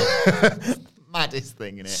by himself. Maddest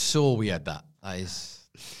thing, innit? So weird, that is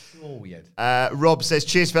so weird. Rob says,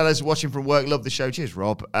 cheers, fellas. Watching from work. Love the show. Cheers,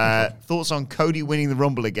 Rob. Thoughts on Cody winning the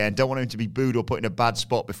Rumble again? Don't want him to be booed or put in a bad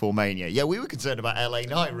spot before Mania. Yeah, we were concerned about LA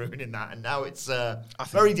Knight ruining that, and now it's a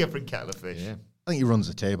very different kettle of fish. Yeah. I think he runs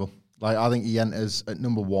the table. Like, I think he enters at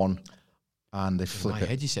number 1, and they flip it. In my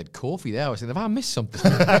head, you said Kofi there. I was thinking, have I missed something?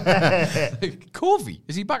 Kofi,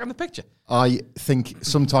 is he back in the picture? I think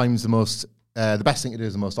sometimes the best thing to do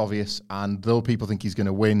is the most obvious, and though people think he's going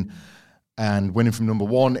to win, and winning from number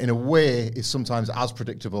 1 in a way is sometimes as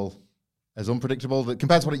predictable as unpredictable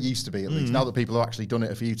compared to what it used to be, at least now that people have actually done it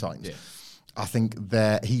a few times. Yeah. I think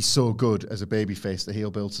that he's so good as a babyface that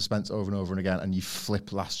he'll build suspense over and over and again, and you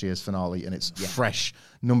flip last year's finale and it's fresh.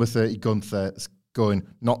 Number 30 Gunther going,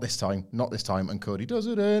 not this time, and Cody does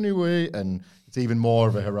it anyway, and it's even more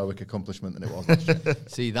of a heroic accomplishment than it was last year.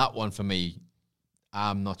 See, that one for me,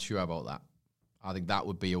 I'm not sure about that. I think that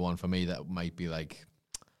would be a one for me that might be like,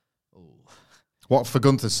 oh. What, for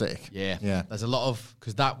Gunther's sake? Yeah. There's a lot of,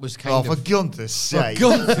 because that was kind of... Oh, for Gunther's sake. For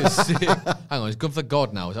Gunther's sake. Hang on, is Gunther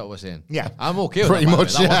God now? Is that what we're saying? Yeah. I'm okay with pretty that.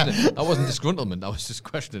 Much, that wasn't disgruntlement. I was just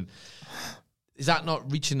questioning. Is that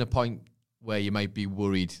not reaching a point where you might be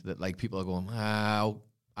worried that like people are going,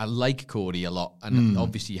 I like Cody a lot, and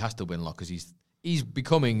obviously he has to win a lot because he's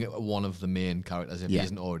becoming one of the main characters if he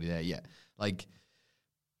isn't already there yet. Like,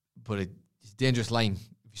 but it's a dangerous line.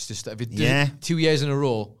 If you do it 2 years in a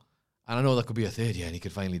row, and I know that could be a third year and he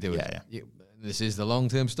could finally do it. This is the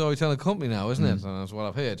long-term storytelling company now, isn't it? And that's what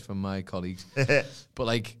I've heard from my colleagues. But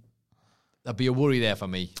like, there'd be a worry there for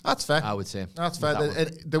me. That's fair. I would say. That's fair.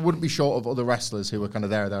 There wouldn't be short of other wrestlers who are kind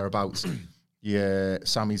of thereabouts. Yeah,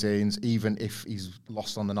 Sami Zayn's, even if he's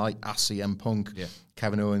lost on the night, CM Punk,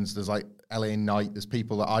 Kevin Owens, there's like LA Knight, there's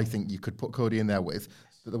people that I think you could put Cody in there with,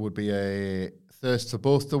 that there would be a thirst for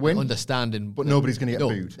both to win. Understanding. But nobody's going to get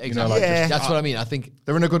booed. Exactly. You know, like that's what I mean. I think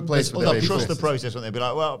they're in a good place. They'll trust the process, won't they? Be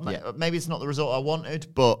like, well, maybe it's not the result I wanted,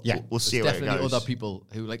 but we'll see where it goes. Definitely other people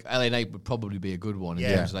who, like LA Knight would probably be a good one.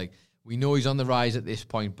 In terms like, we know he's on the rise at this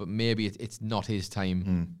point, but maybe it's not his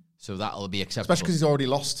time. So that'll be acceptable. Especially because he's already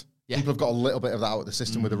lost. Yeah. People have got a little bit of that out of the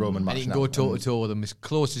system with the Roman match. And he can go toe-to-toe with him as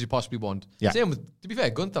close as you possibly want. Yeah. Same with, to be fair,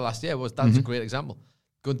 Gunther last year that's a great example.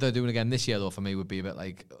 Gunther doing it again this year, though, for me would be a bit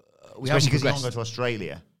like... Especially because he can't go to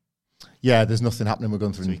Australia. Yeah, there's nothing happening with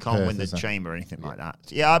Gunther. So he can't win the chamber or anything like that.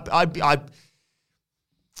 Yeah,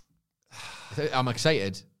 I'm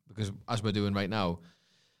excited because, as we're doing right now,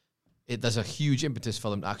 there's a huge impetus for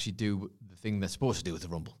them to actually do the thing they're supposed to do with the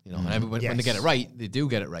Rumble. You know, and when they get it right, they do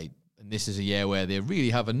get it right. And this is a year where they really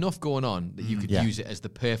have enough going on that you could use it as the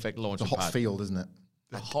perfect launch. It's a hot field, isn't it?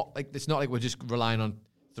 It's not like we're just relying on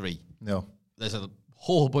 3. No. There's a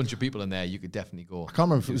whole bunch of people in there you could definitely go. I can't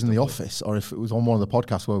remember if it was in The Office or if it was on one of the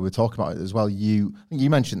podcasts where we were talking about it as well. I think you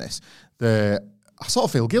mentioned this. I sort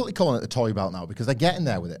of feel guilty calling it the toy belt now because they're getting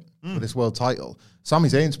there with it, with this world title. Sami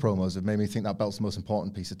Zayn's promos have made me think that belt's the most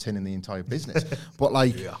important piece of tin in the entire business. But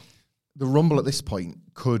the Rumble at this point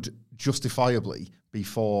could justifiably be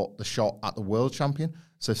for the shot at the world champion.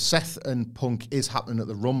 So if Seth and Punk is happening at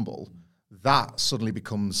the Rumble, that suddenly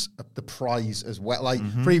becomes the prize as well. Like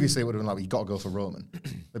previously it would have been like, you got to go for Roman.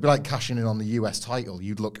 It'd be like cashing in on the US title.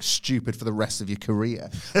 You'd look stupid for the rest of your career.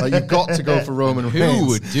 Like, you've got to go for Roman Reigns. Who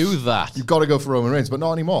would do that? You've got to go for Roman Reigns, but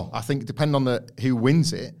not anymore. I think depending on who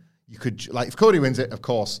wins it, you could, like, if Cody wins it, of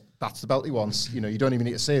course, that's the belt he wants. You know, you don't even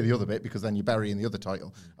need to say the other bit because then you're burying the other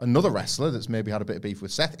title. Another wrestler that's maybe had a bit of beef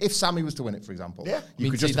with Seth, if Sami was to win it, for example, you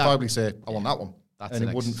could justifiably say, I want that one. And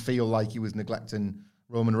it wouldn't feel like he was neglecting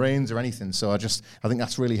Roman Reigns or anything. So I think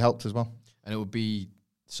that's really helped as well. And it would be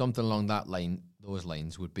something along those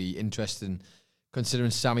lines would be interesting,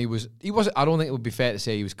 considering Sami I don't think it would be fair to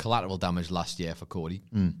say he was collateral damage last year for Cody.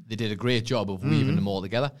 They did a great job of weaving them all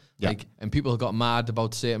together. And people got mad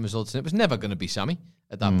about certain results, and it was never going to be Sami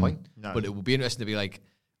at that point. No. But it would be interesting to be like,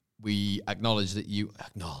 we acknowledge that you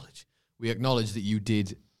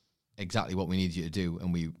did exactly what we needed you to do,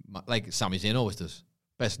 and we, like Sami Zayn always does.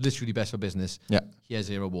 Literally best for business. Yeah. Here's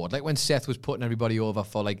a reward. Like when Seth was putting everybody over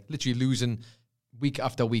for like literally losing week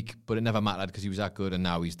after week, but it never mattered because he was that good and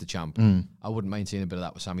now he's the champ. I wouldn't mind seeing a bit of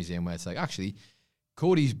that with Sami Zayn where it's like, actually,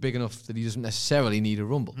 Cody's big enough that he doesn't necessarily need a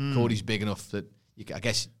Rumble. Cody's big enough that, I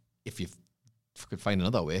guess, if you could find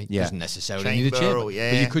another way, he doesn't necessarily need a chamber. But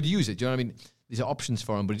you could use it. Do you know what I mean? These are options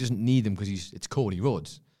for him, but he doesn't need them because it's Cody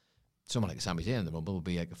Rhodes. Someone like Sami Zayn in the Rumble would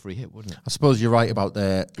be like a free hit, wouldn't it? I suppose you're right about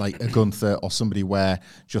like a Gunther or somebody where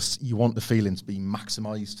just you want the feeling to be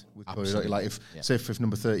maximised with Cody. Like if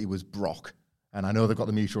number 30 was Brock, and I know they've got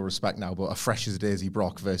the mutual respect now, but a fresh as a daisy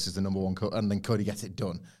Brock versus the number one, and then Cody gets it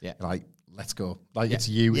done. Yeah, like let's go. Like it's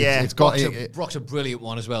you. Yeah, it's got Brock's a brilliant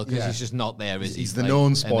one as well because he's just not there. Is he? He's the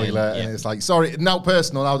known spoiler, and it's like sorry, now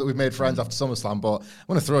personal. Now that we've made friends after SummerSlam, but I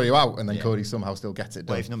want to throw you out, and then Cody somehow still gets it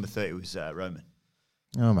done. Well, if number 30 was Roman.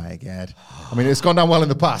 Oh my God! I mean, it's gone down well in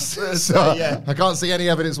the past, so I can't see any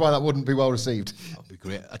evidence why that wouldn't be well received. That'd be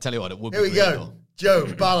great. I tell you what, it would. Here be we great, go. Joe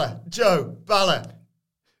Balla.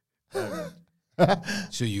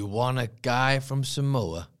 So you want a guy from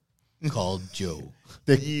Samoa called Joe?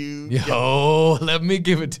 Let me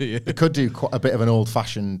give it to you. They could do quite a bit of an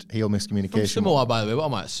old-fashioned heel miscommunication. From Samoa, by the way. What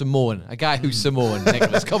am I? Samoan. A guy who's Samoan.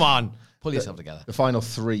 Nicholas, come on. Pull yourself together. The final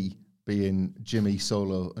three being Jimmy,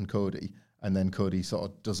 Solo, and Cody. And then Cody sort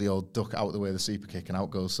of does the old duck out the way of the super kick and out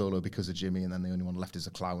goes Solo because of Jimmy, and then the only one left is a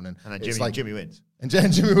clown. And then Jimmy wins. And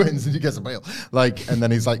Jimmy wins and he gets a bail. And then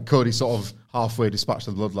he's like, Cody sort of halfway dispatched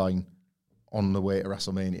the bloodline on the way to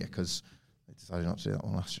WrestleMania because they decided not to do that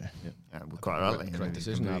one last year. Yeah, quite rightly. Correct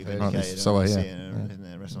decision. So isn't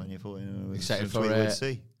it WrestleMania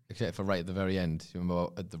 40? Except for right at the very end. You remember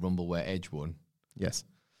at the Rumble where Edge won? Yes.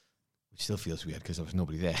 Which still feels weird because there was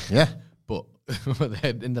nobody there. Yeah. But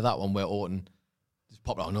into that one where Orton just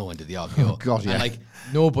popped out of nowhere into the RKO. Oh, God, yeah. And like,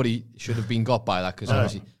 nobody should have been got by that because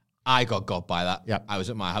obviously I got by that. Yep. I was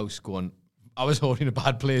at my house going, I was holding a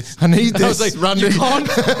bad place. I need this, I was like, Randy. You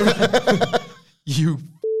can't. You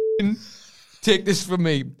take this from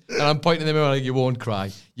me. And I'm pointing in the mirror like, you won't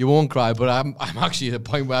cry. You won't cry. But I'm actually at a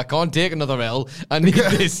point where I can't take another L. I need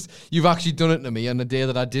this. You've actually done it to me on the day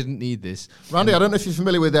that I didn't need this. Randy, I don't know if you're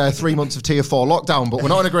familiar with 3 months of Tier 4 lockdown, but we're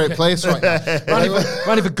not in a great place right now.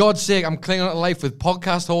 Randy, for God's sake, I'm clinging on to life with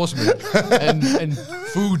podcast horsemen and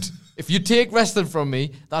food. If you take wrestling from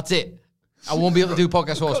me, that's it. I won't be able to do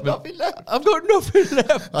podcast horsemen. I've got nothing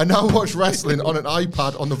left. I now watch wrestling on an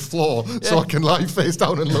iPad on the floor so I can lie face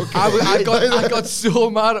down and look at it. I got so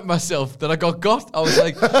mad at myself that I got. I was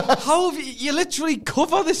like, how have you literally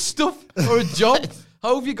cover this stuff for a job?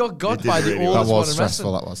 How have you got by the oldest one in wrestling? That was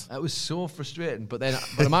stressful, that was. That was so frustrating. But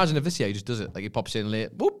imagine if this year he just does it. Like he pops in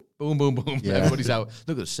late, whoop, boom, boom, boom. Yeah. Everybody's out.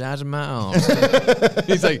 Look at the size of my arms.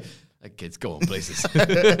 He's like kids, go on places.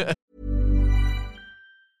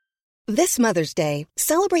 This Mother's Day,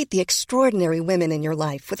 celebrate the extraordinary women in your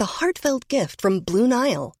life with a heartfelt gift from Blue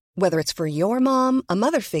Nile. Whether it's for your mom, a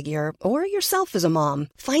mother figure, or yourself as a mom,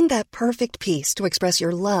 find that perfect piece to express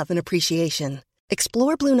your love and appreciation.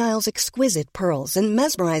 Explore Blue Nile's exquisite pearls and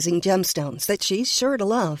mesmerizing gemstones that she's sure to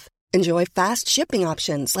love. Enjoy fast shipping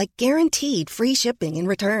options like guaranteed free shipping and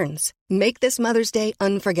returns. Make this Mother's Day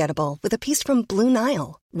unforgettable with a piece from Blue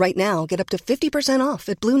Nile. Right now, get up to 50% off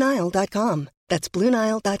at BlueNile.com. That's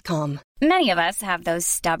BlueNile.com. Many of us have those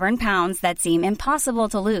stubborn pounds that seem impossible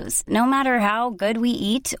to lose, no matter how good we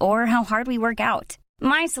eat or how hard we work out.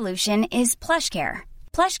 My solution is PlushCare.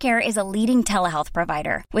 PlushCare is a leading telehealth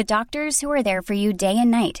provider with doctors who are there for you day and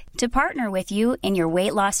night to partner with you in your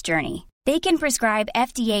weight loss journey. They can prescribe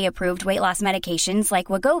FDA-approved weight loss medications like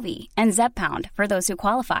Wegovy and Zepbound for those who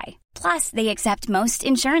qualify. Plus, they accept most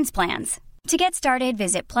insurance plans. To get started,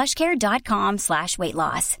 visit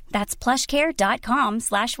plushcare.com/weightloss. That's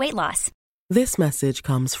plushcare.com/weightloss. This message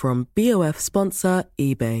comes from BOF sponsor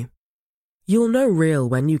eBay. You'll know real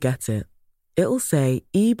when you get it. It'll say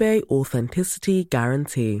eBay Authenticity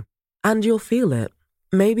Guarantee. And you'll feel it.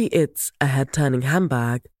 Maybe it's a head-turning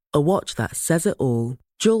handbag, a watch that says it all,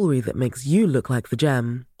 jewelry that makes you look like the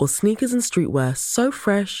gem, or sneakers and streetwear so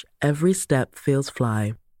fresh every step feels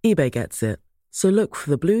fly. eBay gets it. So look for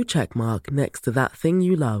the blue check mark next to that thing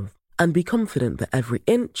you love and be confident that every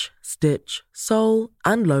inch, stitch, sole,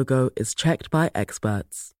 and logo is checked by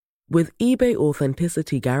experts. With eBay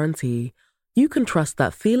Authenticity Guarantee, you can trust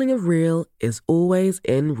that feeling of real is always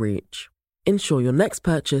in reach. Ensure your next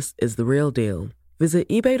purchase is the real deal. Visit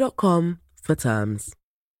ebay.com for terms.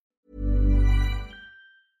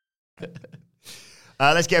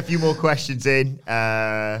 Let's get a few more questions in.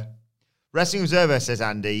 Wrestling Observer, says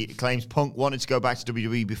Andy, claims Punk wanted to go back to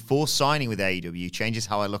WWE before signing with AEW. Changes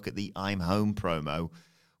how I look at the I'm Home promo.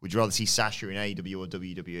 Would you rather see Sasha in AEW or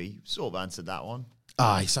WWE? Sort of answered that one.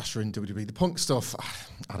 Sasha in WWE. The Punk stuff,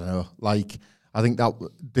 I don't know. Like, I think that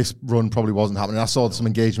this run probably wasn't happening. I saw some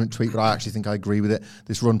engagement tweet, but I actually think I agree with it.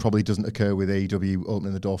 This run probably doesn't occur with AEW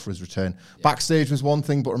opening the door for his return. Yeah. Backstage was one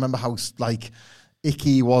thing, but remember how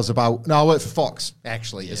icky was about. No, I worked for Fox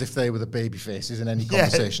actually, as if they were the baby faces in any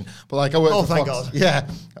conversation. But I worked for Fox. God. Yeah,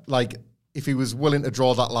 if he was willing to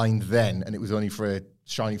draw that line then, and it was only for a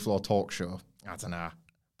shiny floor talk show, I don't know.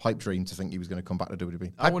 Pipe dream to think he was going to come back to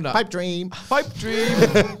WWE. Pipe dream. Pipe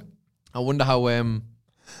dream. I wonder how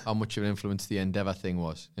much of an influence the Endeavour thing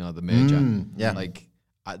was. The merger.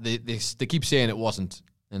 They keep saying it wasn't,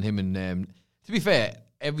 and him and to be fair,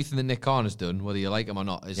 everything that Nick Khan has done, whether you like him or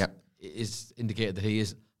not, is indicated that he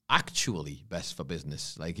is actually best for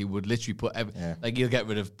business. He would literally put he'll get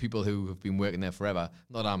rid of people who have been working there forever.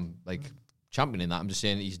 Not I'm championing that. I'm just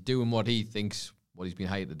saying that he's doing what he thinks, what he's been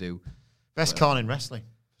hired to do. Best Khan in wrestling.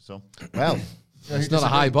 So it's not a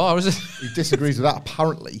high bar, is it? He disagrees with that.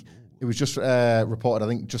 Apparently, it was just reported, I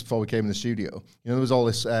think, just before we came in the studio. There was all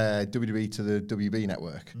this WWE to the WB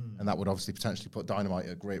network, and that would obviously potentially put Dynamite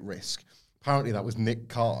at great risk. Apparently, that was Nick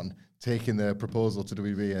Khan taking the proposal to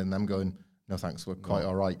WB and them going, no thanks, we're quite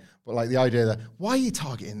all right. But the idea that, why are you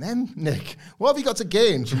targeting them, Nick? What have you got to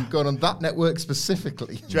gain from going on that network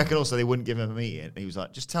specifically? Do you reckon also they wouldn't give him a meeting? He was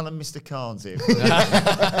like, just tell him Mr. Khan's here.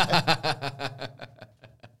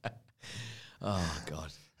 Oh,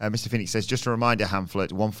 God. Mr. Phoenix says, just a reminder,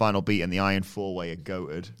 Hamflet, one final beat and the Iron Four-Way are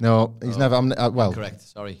goated. No, he's never... correct,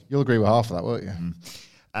 sorry. You'll agree with half of that, won't you?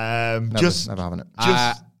 Never having it.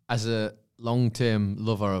 As a long-term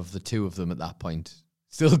lover of the two of them at that point,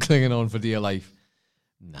 still clinging on for dear life.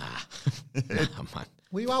 Nah, man.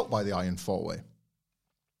 Were you out by the Iron Four-Way?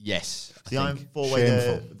 Yes. The Iron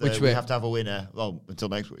Four-Way, which way? We have to have a winner. Well, until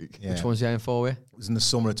next week. Yeah. Which one's the Iron Four-Way? It was in the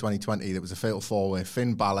summer of 2020. There was a fatal four-way.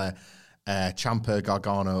 Finn Balor, Ciampa,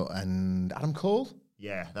 Gargano, and Adam Cole.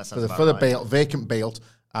 Yeah, that sounds about for the right. vacant belt.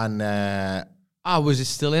 And was it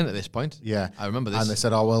still in at this point? Yeah, I remember this. And they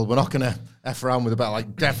said, "Oh well, we're not going to f around with the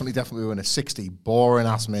belt. Definitely, we were in a 60 boring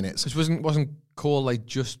ass minutes." Which wasn't Cole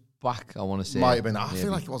just back? I want to say might have been. I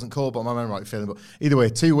feel like it wasn't Cole, but my memory might be failing. But either way,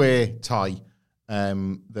 2-way tie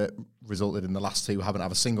that resulted in the last two having to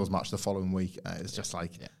have a singles match the following week. It's just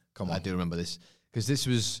come on. I do remember this because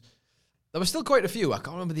there was still quite a few. I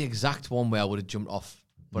can't remember the exact one where I would have jumped off,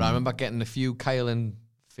 but I remember getting a few. Kyle and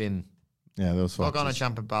Finn. Yeah, those. Gargano,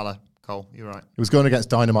 Ciampa, Balor. Cole, you're right. It was going against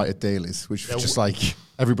Dynamite at Daly's, which was just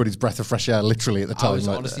everybody's breath of fresh air, literally at the time. I was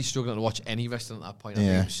honestly struggling to watch any wrestling at that point. I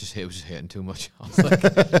think it was just hitting too much. I was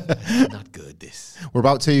like, not good. This. We're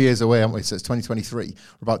about 2 years away, aren't we? So it's 2023. We're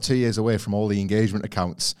about 2 years away from all the engagement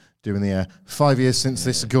accounts doing the 5 years since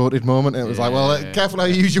this goated moment. And it was careful how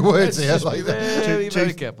you use your words here.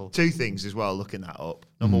 Very careful. Two things as well. Looking that up.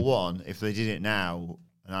 Number one, if they did it now.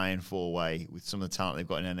 An Iron Four-Way with some of the talent they've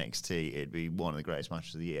got in NXT, it'd be one of the greatest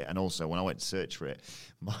matches of the year. And also, when I went to search for it,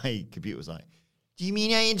 my computer was like, do you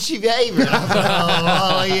mean Iron Survivor?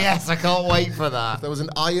 Oh, yes, I can't wait for that. If there was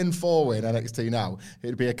an Iron Four-Way in NXT now,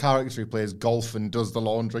 it'd be a character who plays golf and does the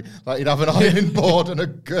laundry. He'd have an iron board and a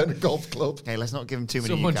golf club. Hey, let's not give him too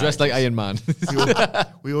many Someone dressed like Iron Man.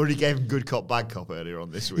 we already gave him good cop, bad cop earlier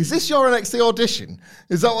on this week. Is this your NXT audition?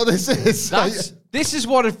 Is that what this is? This is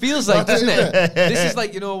what it feels like, doesn't it? This is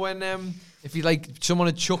like, when if you someone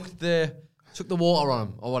had chucked the water on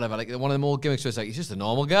him or whatever, one of them old gimmicks where it's he's just a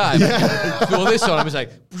normal guy. Throw this on him, it's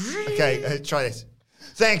okay, try this.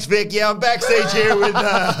 Thanks, Vic. Yeah, I'm backstage here with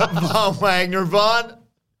Von Wagner. Von.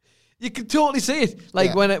 You can totally see it.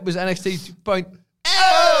 When it was NXT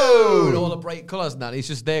 2.0 and all the bright colours and that. He's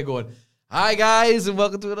just there going, hi, guys, and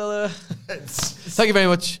welcome to another. Thank you very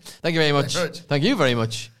much. Thank you very much. Thank you very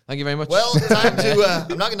much. Thank you very much. Well, time to...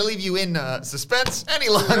 I'm not going to leave you in suspense any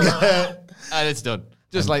longer. And it's done.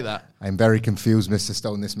 Just like that. I'm very confused, Mr.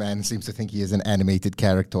 Stone. This man seems to think he is an animated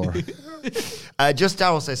character. Just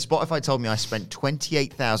Daryl says, Spotify told me I spent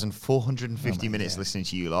 28,450 minutes listening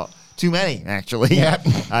to you lot. Too many, actually. Yeah.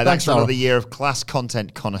 That's another year of class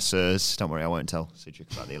content connoisseurs. Don't worry, I won't tell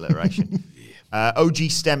Cedric about the alliteration. OG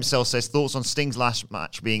Stem Cell says, thoughts on Sting's last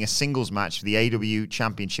match being a singles match for the AEW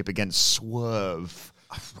Championship against Swerve.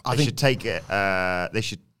 I think should take it. They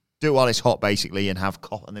should do it while it's hot, basically, and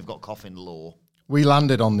and they've got Coffin Law. We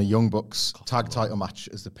landed on the Young Bucks tag title match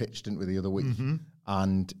as the pitch, didn't we, the other week? Mm-hmm.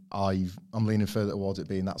 And I'm leaning further towards it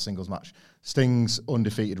being that singles match. Sting's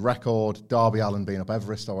undefeated record, Darby Allin being up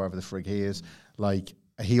Everest or wherever the frig he is. I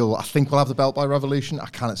think we'll have the belt by Revolution. I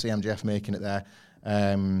cannot see MJF making it there.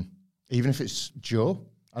 Even if it's Joe.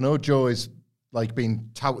 I know Joe is being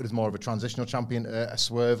touted as more of a transitional champion, a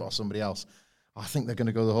Swerve or somebody else. I think they're going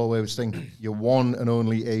to go the whole way with Sting. Your one and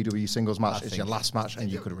only AEW singles match is your last match, and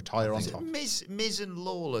you could retire on top. Miz and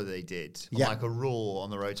Lawler they did on Yeah. like a Raw on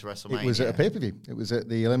the road to WrestleMania. It was at a pay-per-view. It was at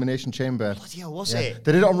the Elimination Chamber. Bloody hell, was it?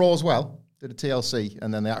 They did it on Raw as well. Did a TLC,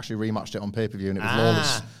 and then they actually rematched it on pay-per-view, and it was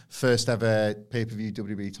Lawler's first ever pay-per-view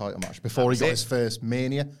WWE title match before he got his first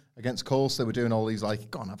Mania against Cole. So they were doing all these like,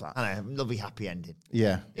 go on, have that. I know, lovely happy ending.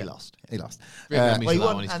 Yeah, He lost. He lost. He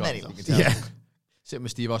won, and then he lost. Yeah. Sitting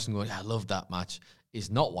with Steve Austin going, I love that match. Is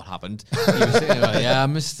not what happened. He was sitting there like, yeah,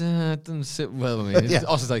 Mr. Didn't sit well with me. Yeah.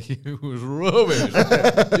 Austin's like, it was rubbish.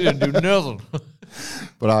 You didn't do nothing.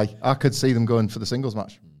 But I could see them going for the singles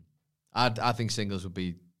match. I think singles would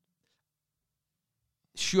be,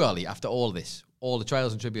 surely after all this, all the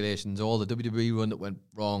trials and tribulations, all the WWE run that went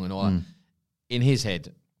wrong and all that, in his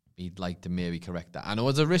head, he'd like to maybe correct that. I know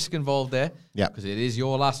there's a risk involved there, because it is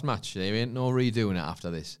your last match. There ain't no redoing it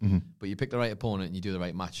after this. But you pick the right opponent and you do the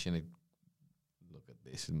right match, and look at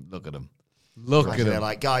this and look at him. Look at him. They're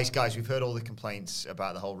like, guys, we've heard all the complaints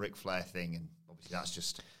about the whole Ric Flair thing, and obviously that's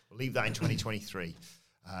just, we'll leave that in 2023.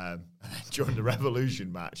 And then during the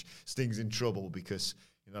Revolution match, Sting's in trouble because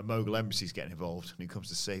Mogul Embassy's getting involved, and he comes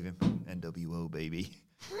to save him. NWO, baby.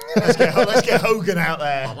 Let's get Hogan out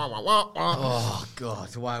there. Oh,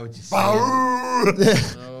 God, why would you say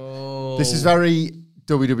that? Oh. This is very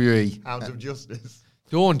WWE. Hounds of Justice.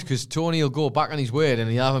 Don't, because Tony will go back on his word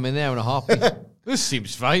and he'll have him in there in a heartbeat. This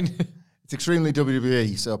seems fine. It's extremely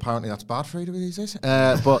WWE, so apparently that's bad for AEW these days.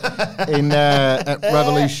 But in at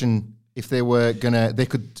Revolution, if they were they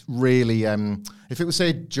could really, if it was,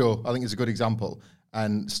 say, Joe, I think it's a good example,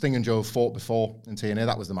 and Sting and Joe fought before in TNA,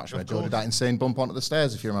 that was the match where Joe did that insane bump onto the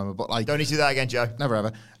stairs, if you remember. But like, don't need to do that again, Joe. Never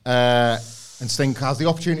ever. And Sting has the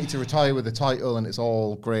opportunity to retire with the title, and it's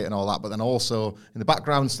all great and all that. But then also, in the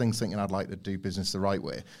background, Sting's thinking, I'd like to do business the right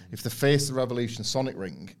way. If the face of the Revolution Sonic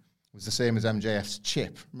ring was the same as MJF's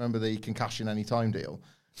chip, remember the can cash in any time deal?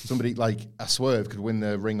 Somebody like a Swerve could win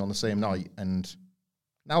the ring on the same night, and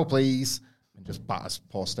now please, and just batters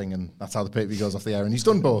poor Sting, and that's how the pay-per-view goes off the air. And he's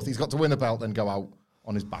done both. He's got to win a belt and go out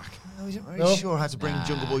on his back. I wasn't very sure how to bring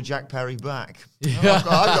Jungle Boy Jack Perry back. I've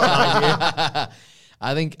got an idea.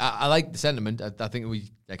 I think I like the sentiment. I think we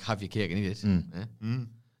like have your cake and eat it.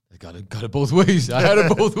 I got it both ways. I had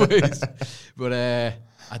it both ways. But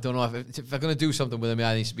I don't know if they're going to do something with him.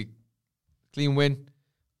 It needs to be clean win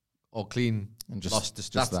or clean and just lost.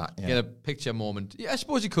 Just that. Yeah. Get a picture moment. Yeah, I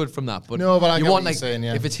suppose you could from that. But no, but I you get want what like you're saying,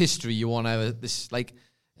 yeah. If it's history, you want this like.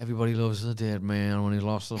 Everybody loves the dead man when he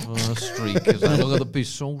lost the first streak. It's like, look at the be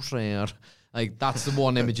so sad. Like, that's the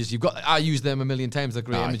one images you've got. I use them a million times. They're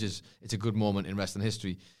great images. It's a good moment in wrestling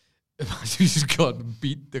history. If you just got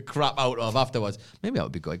beat the crap out of afterwards, maybe that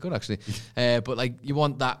would be quite good, actually. But, like, you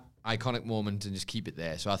want that iconic moment and just keep it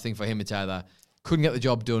there. So I think for him, it's either couldn't get the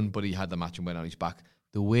job done, but he had the match and went on his back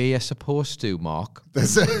the way you're supposed to, Mark.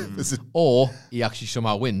 Or he actually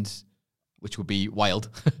somehow wins, which would be wild.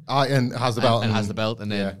 And has the belt. And has the belt.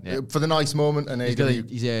 And then, for the nice moment. And he's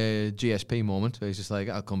a GSP moment where he's just like,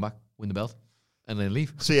 I'll come back, win the belt, and then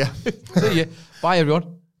leave. See ya. See ya. Bye,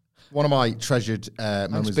 everyone. One of my treasured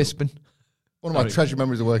memories. Bisping. One of my treasured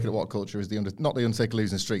memories of working at WrestleCulture is not the Undertaker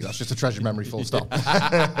losing streak. That's just a treasured memory, full stop.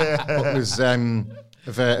 But it was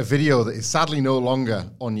a video that is sadly no longer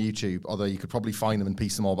on YouTube, although you could probably find them and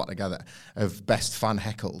piece them all back together, of best fan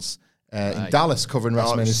heckles. In Dallas covering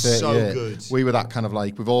WrestleMania 38. So good. We were that kind of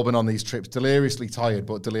like, we've all been on these trips, deliriously tired,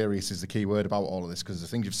 but delirious is the key word about all of this, because the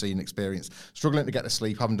things you've seen, experienced, struggling to get to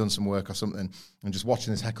sleep, haven't done some work or something, and just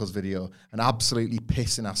watching this Heckles video and absolutely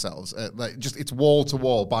pissing ourselves. It's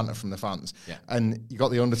wall-to-wall banter from the fans. Yeah. And you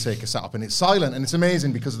got the Undertaker set up, and it's silent, and it's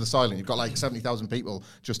amazing because of the silence. You've got like 70,000 people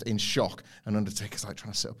just in shock, and Undertaker's like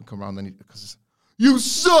trying to sit up and come around, because you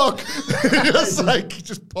suck!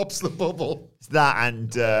 just pops the bubble. It's that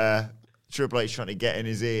and... Triple H trying to get in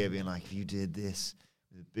his ear, being like, if you did this,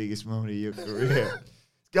 the biggest moment of your career.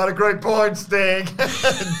 It's got a great point, Sting. And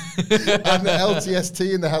the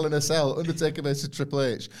LTST in the Hell in a Cell, Undertaker versus Triple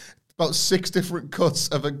H. About 6 different cuts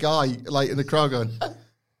of a guy, like, in the crowd going, do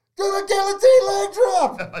the guillotine leg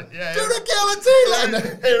drop! Do the guillotine leg!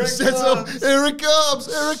 Here it comes!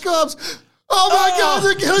 Here it comes! Oh my God,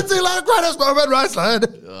 the guillotine leg, greatest moment in wrestling!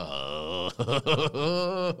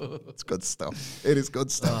 It's good stuff. It is good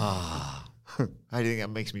stuff. How do you think that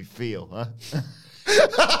makes me feel, huh?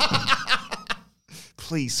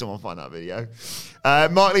 Please, someone find that video.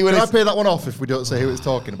 Mark Lee, can I pay that one off if we don't say who it's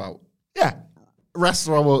talking about? Yeah.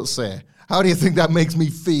 Wrestler I won't say. How do you think that makes me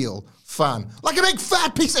feel, fan? Like a big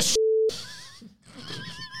fat piece of shit.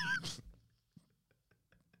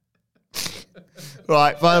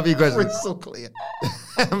 Right, final few questions. It's so clear.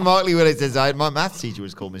 Markley Willis says, my maths teacher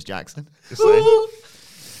was called Miss Jackson. Just saying.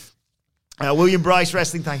 William Bryce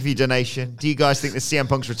Wrestling, thank you for your donation. Do you guys think that CM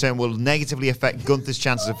Punk's return will negatively affect Gunther's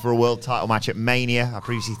chances for a world title match at Mania? I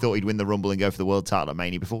previously thought he'd win the Rumble and go for the world title at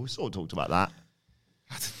Mania before. We sort of talked about that.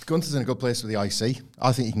 Gunther's in a good place with the IC.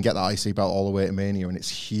 I think you can get that IC belt all the way to Mania, and it's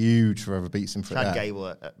huge for whoever beats him for Chad that. Gable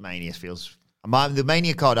at Mania feels... the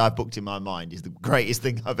Mania card I've booked in my mind is the greatest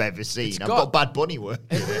thing I've ever seen. I've got Bad Bunny work.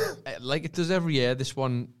 Like it does every year. This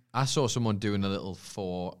one, I saw someone doing a little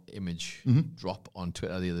 4-image drop on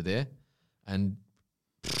Twitter the other day. And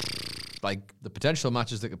like the potential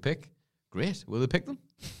matches they could pick, great. Will they pick them?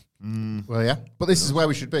 Well, yeah. But this is where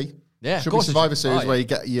we should be. Yeah, should be Survivor Series where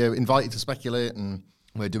you're invited to speculate and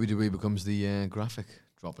where WWE becomes the graphic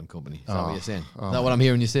dropping company. Is that what you're saying? Is that what I'm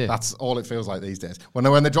hearing you say? That's all it feels like these days. When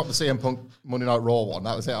they dropped the CM Punk Monday Night Raw one,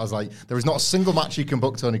 that was it. I was like, there is not a single match you can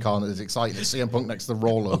book Tony Khan that is exciting as CM Punk next to the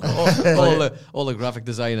Raw logo. all the graphic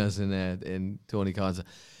designers in Tony Khan's.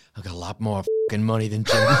 I've got a lot more fucking money than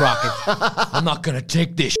Jim Crockett. I'm not going to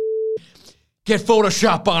take this Get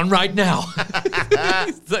Photoshop on right now.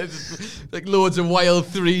 like loads of wild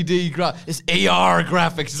 3D it's AR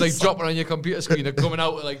graphics. It's like dropping on your computer screen and coming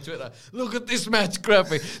out with like Twitter. Look at this match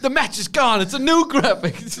graphic. The match is gone. It's a new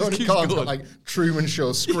graphic. Tony Khan's got like Truman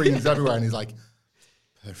Show screens everywhere and he's like,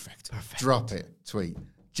 perfect. Drop it. Tweet.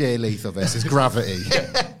 Jay Lethal versus Gravity.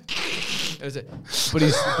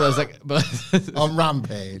 But on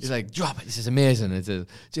Rampage. He's like, drop it. This is amazing. It says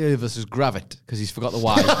Jay versus Gravit because he's forgot the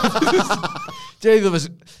Y. Jay versus.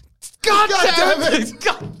 God damn it!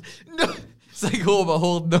 God, no. It's like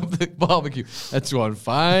holding up the barbecue. That's one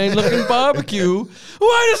fine looking barbecue.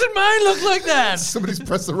 Why doesn't mine look like that? Somebody's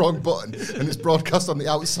pressed the wrong button and it's broadcast on the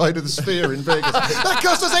outside of the Sphere in Vegas. That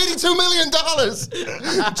cost us $82 million.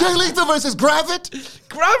 Jay Lethal versus Gravit.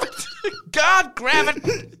 Gravit. God,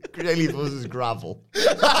 Gravit. Jay Lethal versus Gravel.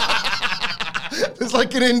 It's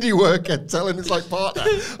like an indie worker telling his like partner,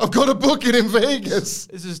 I've got a booking in Vegas.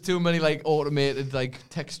 This is too many like automated like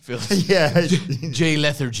text fields. Yeah. Jay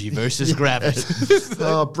Lethargy versus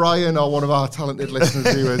Gravit. Bryan or one of our talented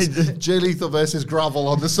listeners viewers, Jay Lethal versus Gravel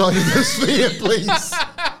on the side of the Sphere, please.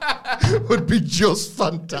 Would be just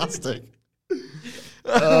fantastic.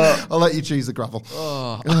 I'll let you choose the Gravel.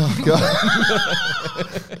 Oh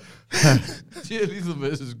God. Jay Lethal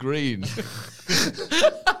versus Green.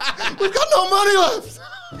 We've got no money left.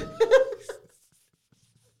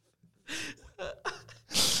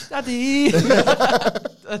 Daddy.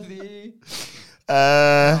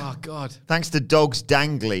 Oh, God. Thanks to Dogs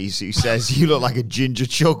Danglies, who says, you look like a ginger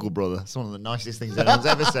chuckle brother. That's one of the nicest things anyone's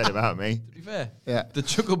ever said about me. To be fair. Yeah. The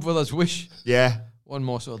Chuckle Brothers wish. Yeah. One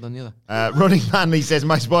more so than the other. Running Manly says,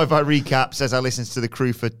 my Spotify recap says I listened to the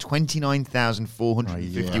crew for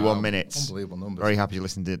 29,451 minutes. Unbelievable numbers. Very happy to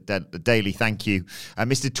listen to the daily. Thank you.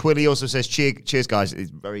 Mr. Twilly also says, cheers, guys. It's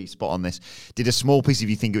very spot on this. Did a small piece of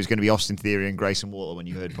you think it was going to be Austin Theory and Grayson Waller when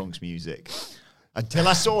you heard Punk's music? Until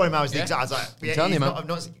I saw him, I was like, I've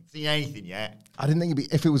not seen anything yet. I didn't think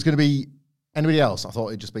if it was going to be anybody else, I thought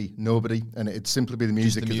it'd just be nobody, and it'd simply be the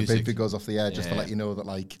music because the bit goes off the air just to let you know that,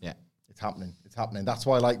 like, it's happening. It's happening. That's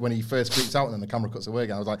why, like, when he first creeps out and then the camera cuts away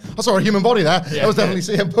again, I was like, I saw a human body there. That was definitely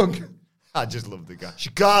CM Punk. I just love the guy.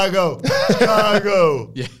 Chicago.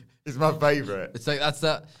 Yeah. It's my favourite. It's like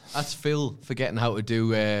that's Phil forgetting how to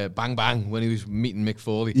do Bang Bang when he was meeting Mick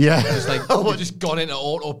Foley. Yeah. Just like you've just gone into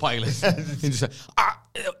autopilot. And just like,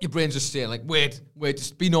 your brain's just saying like, wait,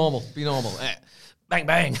 just be normal. Bang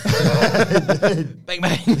bang. Bang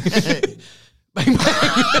bang. Bang bang.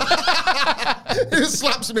 He just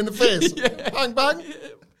slaps him in the face. Yeah. Bang bang.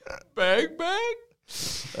 Bang bang.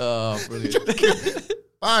 Oh, brilliant.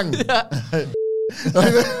 Bang.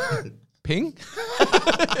 Ping.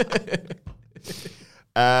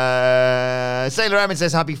 Sailor Emmett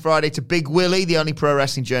says, happy Friday to Big Willie, the only pro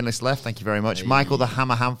wrestling journalist left. Thank you very much. Hey. Michael the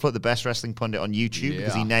Hammer Hamfoot, the best wrestling pundit on YouTube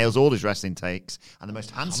because he nails all his wrestling takes. And the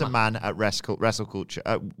most handsome man at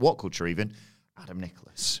WrestleCulture, What Culture even, Adam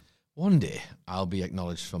Nicholas. One day, I'll be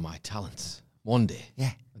acknowledged for my talents. One day.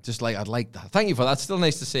 Yeah. Just like, I'd like that. Thank you for that. Still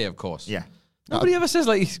nice to say, of course. Yeah. Nobody ever says,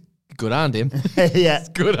 like, good hand him. Yeah.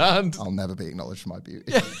 Good hand. I'll never be acknowledged for my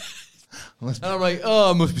beauty. Yeah. And I'm like,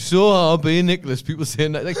 it must be so hard being Nicholas. People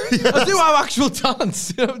saying that. Like, I do have actual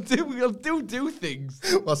talents. I do things.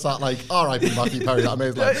 What's that like? R.I.P. Matthew Perry, that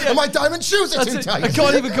amazing. Like, and my diamond shoes are too tight. I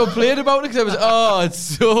can't even complain about it because I was, it's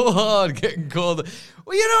so hard getting called.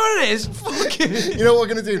 Well, you know what it is? Fuck it. You know what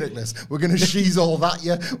we're going to do, Nicholas? We're going to sheeze all that,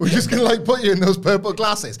 yeah? We're just going to, like, put you in those purple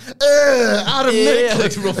glasses. Adam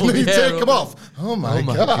Nicholas. Like, and then you take them off. Oh, my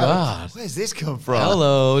God. Where's this come from?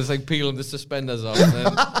 Hello. It's like peeling the suspenders off.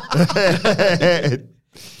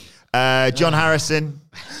 John Harrison,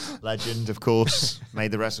 legend, of course,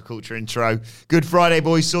 made the WrestleCulture intro. Good Friday,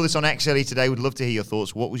 boys. Saw this on X early today. Would love to hear your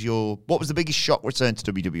thoughts. What was the biggest shock return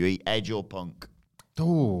to WWE, Edge or Punk?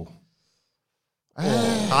 Oh.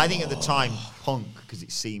 I think at the time, Punk, because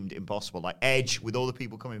it seemed impossible. Like Edge, with all the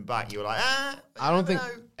people coming back, you were like,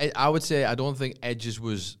 I would say I don't think Edge's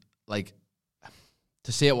was like,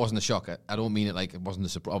 to say it wasn't a shock, I don't mean it like it wasn't a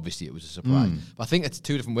surprise. Obviously, it was a surprise. But I think it's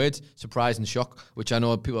two different words, surprise and shock, which I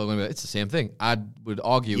know people are going to be like, it's the same thing. I would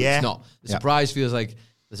argue it's not. The surprise feels like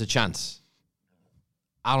there's a chance.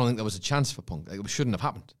 I don't think there was a chance for Punk. Like, it shouldn't have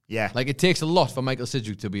happened. Yeah. Like, it takes a lot for Michael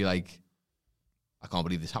Sidgwick to be like, I can't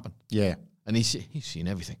believe this happened. Yeah. And he's seen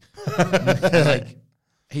everything. Like,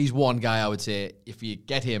 he's one guy, I would say, if you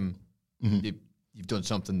get him, you've done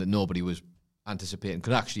something that nobody was anticipating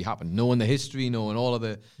could actually happen. Knowing the history, knowing all of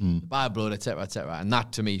the bad blood, etc., etc. And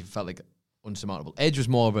that, to me, felt like unsurmountable. Edge was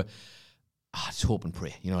more of a, just hope and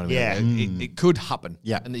pray. You know what I mean? Yeah. Like, it could happen.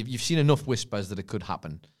 Yeah. And you've seen enough whispers that it could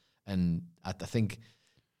happen. And I think,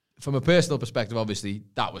 from a personal perspective, obviously,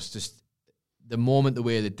 that was just the moment, the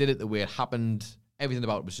way they did it, the way it happened. Everything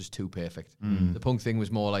about it was just too perfect. The Punk thing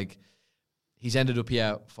was more like, he's ended up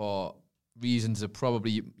here for reasons that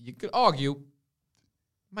probably, you could argue,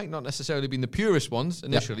 might not necessarily been the purest ones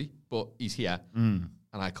initially, but he's here. And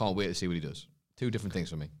I can't wait to see what he does. Two different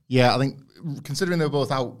things for me. Yeah, I think, considering they were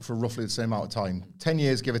both out for roughly the same amount of time, 10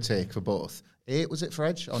 years, give or take, for both. 8, was it, for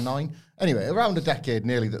Edge? Or 9? Anyway, around a decade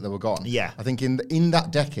nearly that they were gone. Yeah. I think in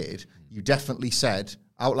that decade, you definitely said,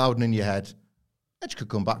 out loud and in your head, Edge could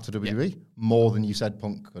come back to WWE more than you said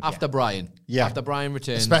Punk could. After Bryan. Yeah. After Bryan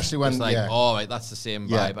returned. Especially when, it's like, all right, that's the same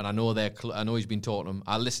vibe. Yeah. And I know I know he's been talking to him.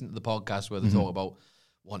 I listened to the podcast where they talk about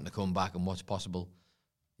wanting to come back and what's possible.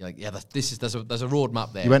 You're like, there's a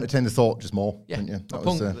roadmap there. You entertained the thought just more, didn't you? That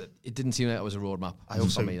Punk, it didn't seem like it was a roadmap.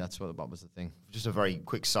 For me, that was the thing. Just a very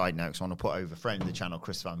quick side note, because I want to put over a friend of the channel,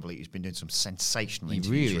 Chris Van Vliet, who's been doing some sensational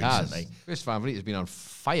interviews recently. Chris Van Vliet has been on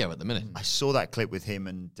fire at the minute. I saw that clip with him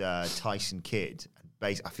and Tyson Kidd.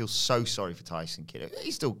 I feel so sorry for Tyson Kidd.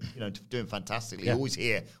 He's still, doing fantastically. You always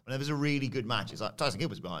hear when there's a really good match, it's like Tyson Kidd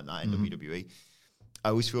was behind that in WWE. I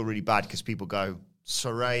always feel really bad because people go,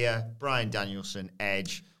 Saraya, Bryan Danielson,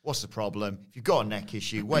 Edge. What's the problem? If you've got a neck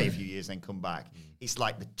issue, wait a few years, then come back. It's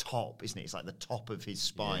like the top, isn't it? It's like the top of his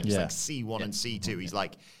spine. It's like C1 and C2. He's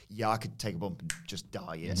like, I could take a bump and just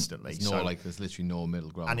die instantly. There's literally no middle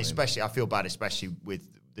ground. And especially, I feel bad, especially with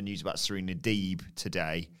the news about Serena Deeb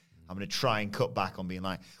today. I'm going to try and cut back on being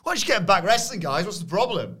like, why don't you get back wrestling, guys? What's the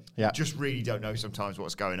problem? Yeah. Just really don't know sometimes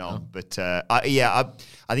what's going on. But I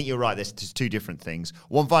think you're right. There's two different things.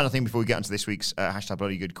 One final thing before we get into this week's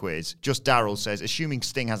 #BloodyGood quiz. Just Daryl says, assuming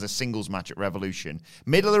Sting has a singles match at Revolution,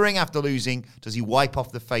 middle of the ring after losing, does he wipe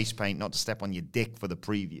off the face paint not to step on your dick for the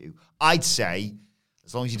preview? I'd say,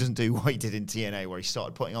 as long as he doesn't do what he did in TNA where he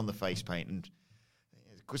started putting on the face paint, and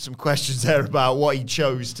some questions there about what he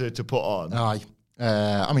chose to put on. Aye.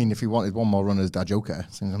 I mean, if he wanted one more run as Da Joker,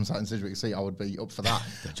 since I'm sat in Sidgwick seat, I would be up for that.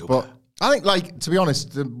 But I think, to be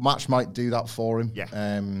honest, the match might do that for him. Yeah.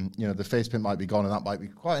 The face paint might be gone, and that might be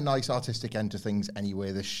quite a nice artistic end to things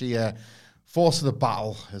anyway. The sheer force of the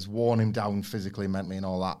battle has worn him down physically, mentally, and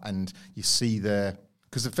all that. And you see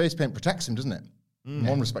because the face paint protects him, doesn't it? In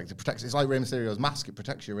one respect, it protects. It's like Rey Mysterio's mask; it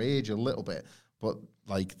protects your age a little bit. But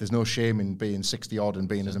there's no shame in being 60 odd and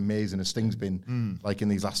being as amazing as Sting's been, in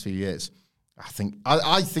these last few years. I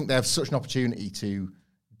think they have such an opportunity to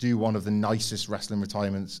do one of the nicest wrestling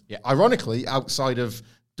retirements. Yeah. Ironically, outside of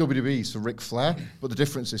WWE's for Ric Flair, but the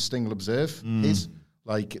difference is Sting will observe is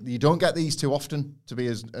you don't get these too often to be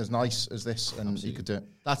as nice as this, and he could do it.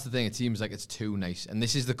 That's the thing. It seems like it's too nice, and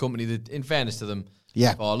this is the company that, in fairness to them,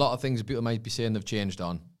 for a lot of things that people might be saying they've changed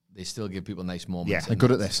on, they still give people nice moments. Yeah, they're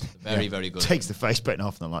good at this. Very, very good. Takes the face paint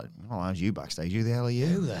off, and they're like, how's you backstage? Who the hell are you?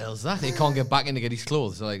 Who the hell's that? He can't get back in to get his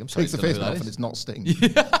clothes. So I'm sorry. Takes the face paint off, and it's not Sting.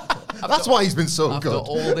 That's why he's been so After good.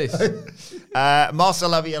 all this. Marcel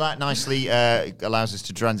Laviolette nicely allows us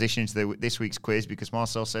to transition into this week's quiz because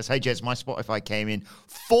Marcel says, hey, Jets, my Spotify came in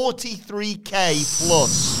 43K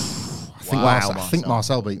plus. I think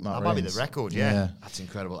Marcel beat Matt That might be Reigns. the record, yeah. That's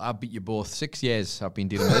incredible. I beat you both. 6 years I've been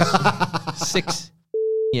dealing with this. 6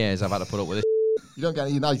 years I've had to put up with this. You don't get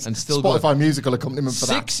any nice and still Spotify musical accompaniment for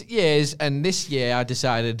 6 years, and this year I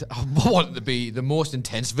decided I wanted to be the most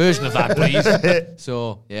intense version of that, please.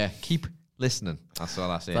 So, keep listening. That's all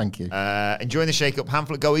I say. Thank you. Enjoying the shake-up.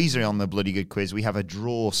 Pamphlet, go easy on the Bloody Good quiz. We have a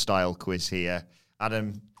draw-style quiz here.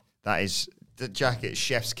 Adam, that is the jacket,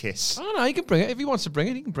 chef's kiss. Oh, no, he can bring it. If he wants to bring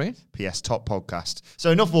it, he can bring it. PS Top Podcast.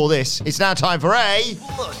 So enough of all this. It's now time for a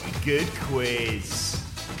Bloody Good quiz.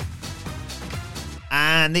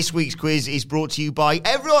 And this week's quiz is brought to you by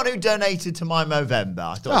everyone who donated to my Movember.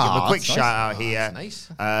 I thought I'd give them a quick shout out here. Nice.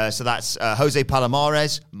 So that's Jose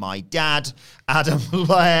Palomares, my dad, Adam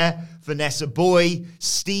Lair, Vanessa Boy,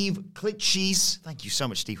 Steve Klitschis. Thank you so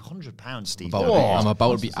much, Steve. £100, Steve. I'm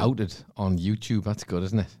about to be outed on YouTube. That's good,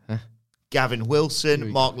 isn't it? Huh? Gavin Wilson,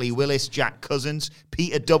 Mark Lee Willis, Jack Cousins,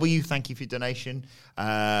 Peter W., thank you for your donation,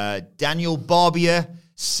 Daniel Barbier,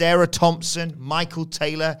 Sarah Thompson, Michael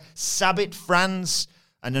Taylor, Sabit Franz,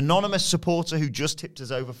 an anonymous supporter who just tipped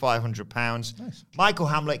us over £500, nice. Michael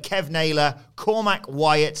Hamlet, Kev Naylor, Cormac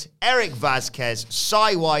Wyatt, Eric Vasquez,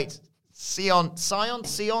 Cy White, Sion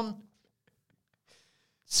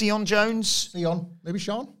Jones? Maybe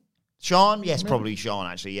Sean? Sean? Yes, probably Sean,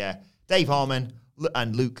 actually, yeah. Dave Harmon,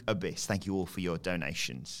 and Luke Abyss. Thank you all for your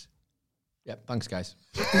donations. Yep, thanks, guys.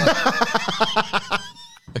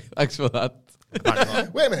 Thanks for that.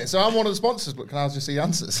 Wait a minute, so I'm one of the sponsors, but can I just see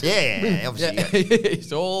answers? Yeah, obviously. Yeah.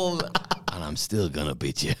 It's all... And I'm still going to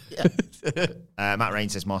beat you. Yeah. Matt Rain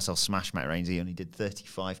says, Marcel smashed Matt Rains. He only did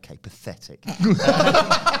 35k. Pathetic.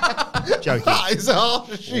 Joking. That is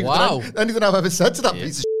harsh. Wow. Anything I've ever said to that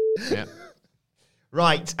piece of shit. Yeah.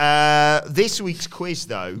 Right. This week's quiz,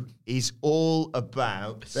 though, is all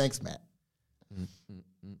about... Thanks, Matt.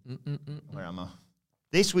 Where am I?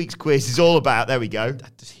 This week's quiz is all about... There we go. I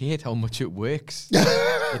just hate how much it works.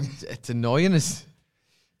 It's annoying us.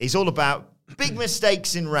 It's all about big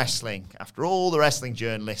mistakes in wrestling. After all the wrestling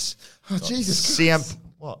journalists... Oh, Jesus Christ.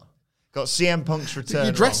 What? Got CM Punk's return.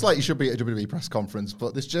 You dress like you should be at a WWE press conference,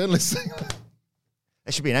 but this journalist...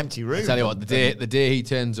 There should be an empty room. I tell you what, the day he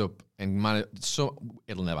turns up and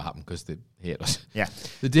it'll never happen because they hate us. Yeah.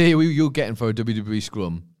 The day you're getting for a WWE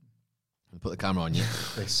scrum, and put the camera on you,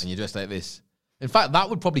 and you're dressed like this. In fact, that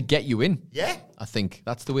would probably get you in. Yeah. I think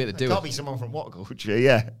that's the way to do it. Can't be someone from WrestleCulture,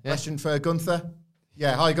 yeah. Question for Gunther.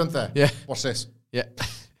 Yeah, hi Gunther. Yeah. What's this? Yeah.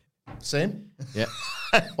 Same? Yeah.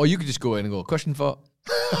 Or you could just go in and go, question for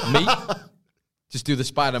me? Just do the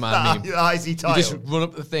Spider-Man meme. The IC title. You just run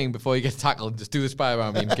up the thing before you get tackled. Just do the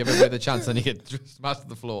Spider-Man meme. Give everybody the chance, and you get smashed to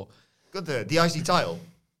the floor. Gunther, the IC title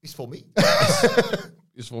is for me.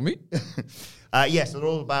 It's for me. Yes, they're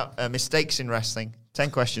all about mistakes in wrestling. 10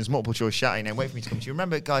 questions, multiple choice shouting, and wait for me to come to you.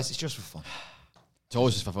 Remember, guys, it's just for fun. It's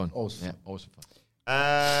always just for fun. Always for fun. Yeah, always for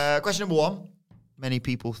fun. Question number 1. Many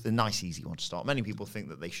people, the nice, easy one to start. Many people think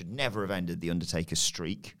that they should never have ended The Undertaker's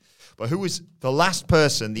streak. But who was the last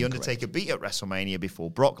person The Undertaker beat at WrestleMania before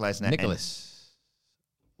Brock Lesnar? Nicholas.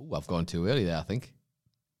 Oh, I've gone too early there, I think.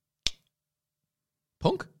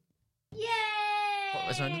 Punk? Yay! Brock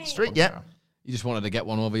Lesnar ended the streak, yeah. He just wanted to get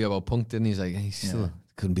one over you about Punk, didn't he? He's like, he still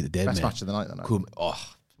couldn't be the dead Best man. match of the night, then.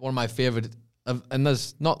 One of my favourite, and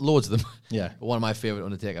there's not loads of them. Yeah. But one of my favourite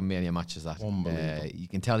Undertaker Mania matches. That you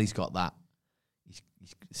can tell he's got that.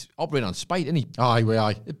 He's operating on spite, isn't he?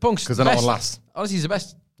 Aye. Punk's because the they're best. not on last. Honestly, he's the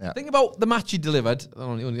best. Yeah. Think about the match he delivered.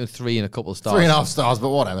 Only 3 and a couple of stars. 3.5 stars, but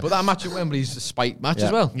whatever. But that match at Wembley's a spite match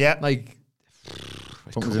as well. Yeah. Like,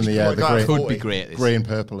 Punk was in the could be great. grey and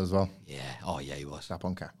purple as well. Yeah. Oh, yeah, he was. That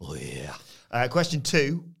Punker. Oh, yeah. Question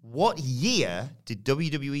 2. What year did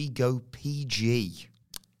WWE go PG?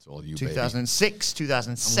 It's all you, 2006, baby.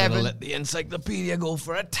 2007. I'm going to let the encyclopedia go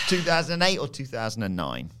for it. 2008 or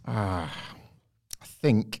 2009? I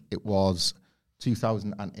think it was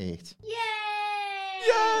 2008. Yay!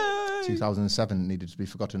 2007 needed to be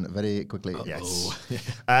forgotten very quickly. Yes.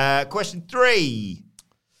 Question 3.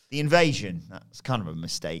 The invasion. That's kind of a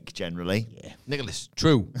mistake, generally. Yeah. Nicholas,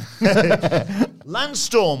 true. Lance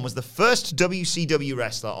Storm was the first WCW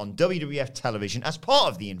wrestler on WWF television as part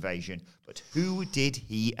of the invasion, but who did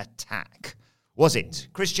he attack? Was it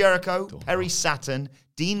Chris Jericho, Perry Saturn,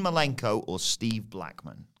 Dean Malenko, or Steve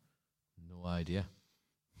Blackman? No idea.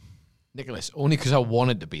 Nicholas, only because I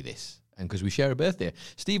wanted to be this, and because we share a birthday.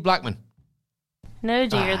 Steve Blackman. No,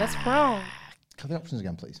 dear, that's wrong. Can I have the options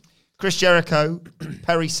again, please? Chris Jericho,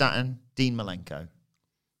 Perry Saturn, Dean Malenko.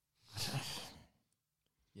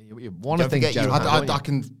 You want to think Jericho. I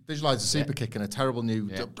can visualise a super kick and a terrible new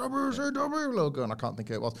WCW logo, and I can't think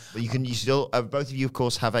who it was. But you still, both of you, of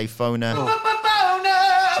course, have a phoner.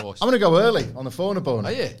 I'm going to go early on the phoner boner.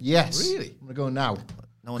 Are you? Yes. Really? I'm going to go now.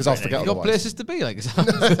 Because I'll forget. You got places to be, like.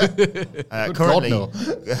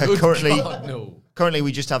 Currently,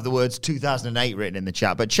 we just have the words 2008 written in the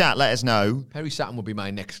chat. But chat, let us know. Perry Saturn would be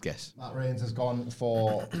my next guess. Matt Rains has gone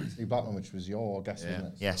for Steve Blackman, which was your guess, wasn't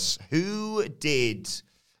it? Yes. Who did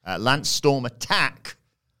Lance Storm attack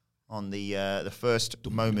on the first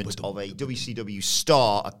moment of a WCW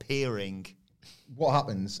star appearing? What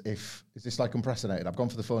happens if, is this like unprecedented? I've gone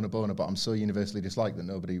for the phoner boner, but I'm so universally disliked that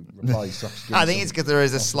nobody replies. So I think it's because there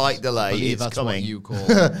is a slight delay. It's that's coming. What you call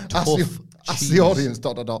ask Ask the audience, ...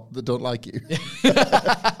 that don't like you.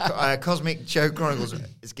 Cosmic Joe Chronicles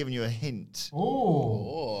is giving you a hint.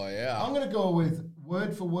 Oh, yeah. I'm going to go with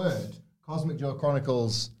word for word Cosmic Joe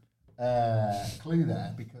Chronicles clue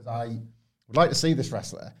there because I would like to see this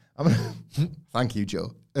wrestler. Thank you,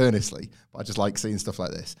 Joe, earnestly, but I just like seeing stuff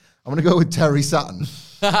like this. I'm going to go with Terry Saturn.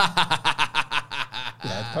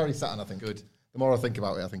 Yeah, Terry Saturn, I think. Good. The more I think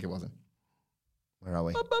about it, I think it was him. Where are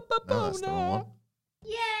we? No, that's the wrong one.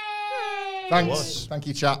 Yay! Thanks. Thank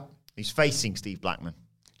you, chat. He's facing Steve Blackman. Do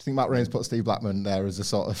you think Matt Reigns put Steve Blackman there as a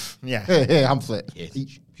sort of pamphlet?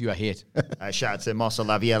 Pure hate. Shout out to Marcel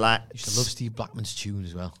Laviella. I love Steve Blackman's tune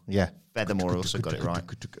as well. Yeah. Furthermore, also got it right.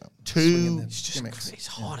 He's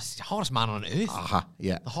the hardest man on earth.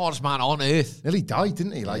 Yeah. The hardest man on earth. Nearly died,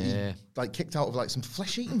 didn't he? Like, he kicked out of like some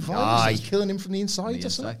flesh-eating virus. He's killing him from the inside or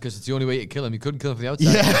something. Because it's the only way to kill him. You couldn't kill him from the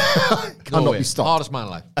outside. Yeah. Cannot be stopped. Hardest man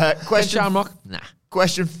alive. Question Shamrock? Nah.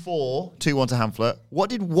 Question 4, 2-1 to Hamflet. What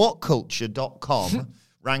did WhatCulture.com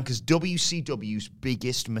rank as WCW's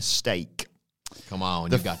biggest mistake? Come on,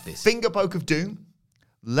 you got this. Finger poke of doom,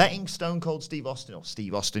 letting Stone Cold Steve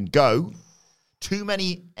Austin go, too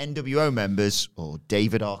many NWO members, or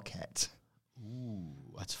David Arquette. Ooh,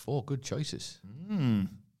 that's 4 good choices.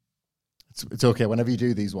 It's okay. Whenever you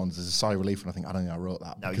do these ones, there's a sigh of relief, and I think, I don't think I wrote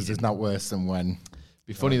that. Because there's not worse than when...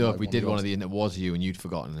 Be funny, though, if we did one of the and it was you and you'd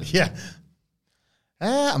forgotten it. Yeah.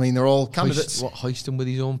 I mean, they're all candidates. Hoist him with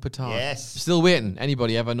his own petard. Yes. Still waiting.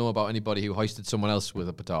 Anybody ever know about anybody who hoisted someone else with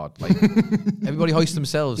a petard? Like, everybody hoists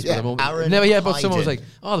themselves for the moment. Never hear about someone who's like,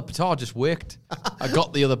 oh, the petard just worked. I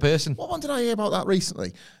got the other person. What one did I hear about that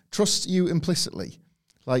recently? Trust you implicitly.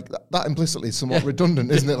 Like, that implicitly is somewhat redundant,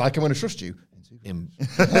 isn't it? Like, I'm going to trust you. No,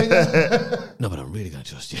 but I'm really going to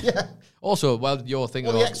trust you. Yeah. Also, while you're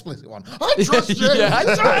thinking the explicit one. I trust you.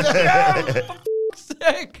 I trust you. For fuck's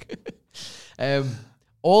sake.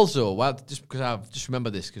 Also, just because I've just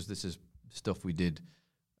remembered this, because this is stuff we did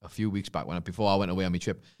a few weeks back before I went away on my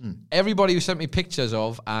trip. Everybody who sent me pictures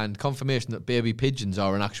of and confirmation that baby pigeons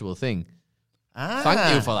are an actual thing.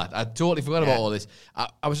 Thank you for that. I totally forgot about all this.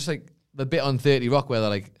 I was just like the bit on 30 Rock where they're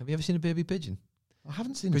like, "Have you ever seen a baby pigeon?" I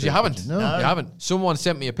haven't seen. Because you haven't. No, you haven't. Someone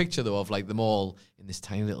sent me a picture though of like them all in this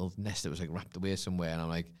tiny little nest that was like wrapped away somewhere, and I'm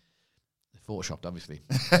like, photoshopped, obviously.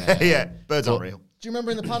 Birds aren't real. Do you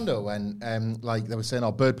remember in the Pando when like they were saying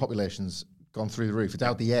our bird population's gone through the roof? It's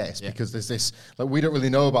out the air because there's this, like, we don't really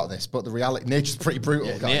know about this, but the reality, nature's pretty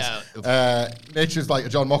brutal, guys. Nature's like a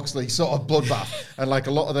John Moxley sort of bloodbath. And like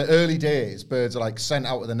a lot of the early days, birds are like sent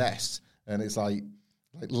out of the nest and it's like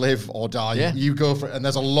live or die. Yeah. You go for it. And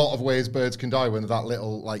there's a lot of ways birds can die when they're that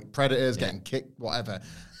little, like predators getting kicked, whatever.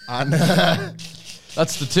 And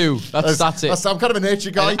that's the two. That's it. I'm kind of a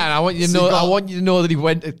nature guy. And I want you to know. I want you to know that he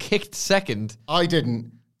went and kicked second. I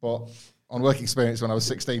didn't, but on work experience when I was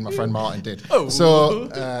 16, my friend Martin did. Shearer!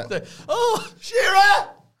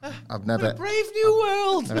 I've never Brave New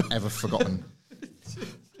World. Never ever forgotten.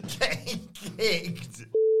 Getting kicked.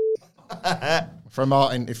 My friend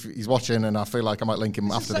Martin, if he's watching, and I feel like I might link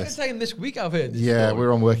him after this. Second time this week I've heard. Yeah, we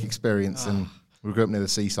were on work experience and. We grew up near the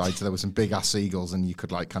seaside, so there were some big ass seagulls, and you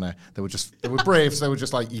could like kind of. They were brave, so they were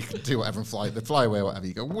just like you could do whatever and fly. They fly away, whatever.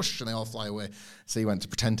 You go whoosh, and they all fly away. So he went to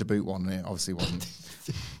pretend to boot one, and it obviously wasn't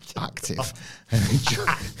active, and he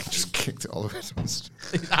just kicked it all the way down the street.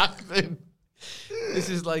 He's acting. This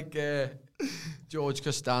is like George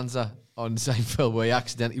Costanza on Seinfeld, where he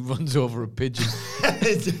accidentally runs over a pigeon.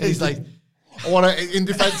 He's like. I want to, in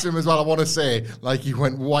defense of him as well, I want to say, like, he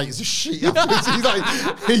went white as a sheet afterwards. He's like,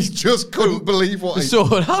 he just couldn't believe what So,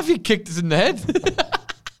 have you kicked us in the head?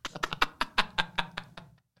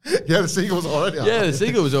 Yeah, the seagull was already dead. Yeah, the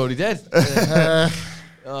seagull was already dead.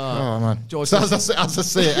 Oh, man. George as I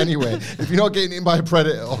say it anyway, if you're not getting eaten by a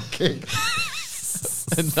predator or kicked,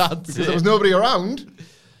 and that's because there was nobody around,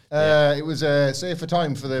 it was a safer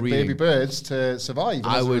time for the baby birds to survive.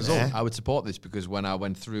 I would support this because when I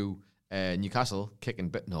went through Newcastle, when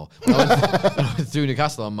I went through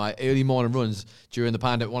Newcastle on my early morning runs during the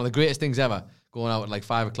pandemic, one of the greatest things ever, going out at like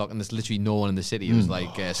 5 o'clock and there's literally no one in the city. It was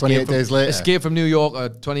like 28 days later. Escape from New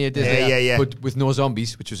York, 28 days later, but with no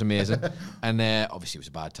zombies, which was amazing. And obviously it was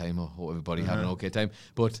a bad time. I hope everybody had an okay time.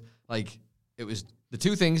 But like, it was the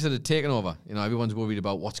two things that had taken over. You know, everyone's worried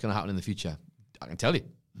about what's going to happen in the future. I can tell you,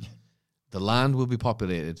 the land will be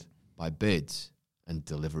populated by birds and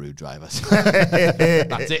delivery drivers.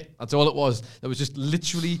 That's it. That's all it was. There was just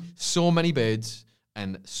literally so many birds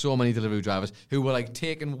and so many delivery drivers who were like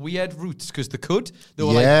taking weird routes because they could. They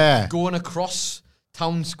were like going across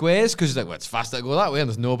town squares because like, well, it's faster to go that way and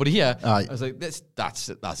there's nobody here. Aye. I was like, that's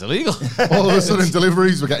illegal. All of a sudden,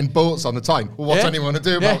 deliveries were getting boats on the Tyne. Well, what's anyone to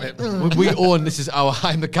do about it? we own this.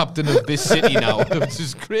 I'm the captain of this city now, which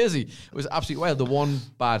is crazy. It was absolutely wild. The one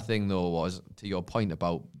bad thing though was, to your point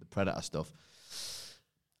about the Predator stuff,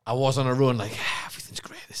 I was on a run like, everything's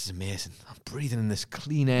great. This is amazing. I'm breathing in this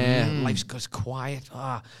clean air. Life's just quiet.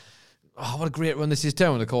 Oh, what a great run this is. Turn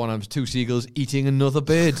on the corner, there's 2 seagulls eating another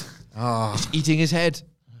bird. Just eating his head.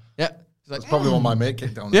 Yeah. That's probably what my mate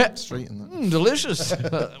kicked down the street. And delicious.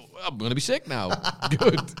 I'm going to be sick now.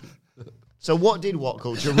 Good. So what did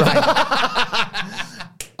WrestleCulture rank?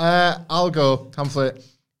 I'll go, Hamlet,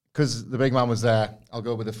 because the big man was there. I'll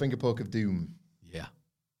go with a finger poke of doom. Yeah.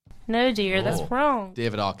 No, dear, that's wrong.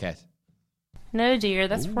 David Arquette. No, dear,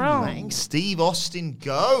 that's wrong. Thanks, Steve Austin,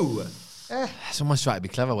 go. Someone's tried to be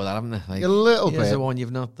clever with that, haven't they? Like, A little here's bit. the one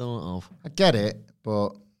you've not thought of. I get it,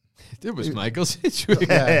 but... It was Michael Situate.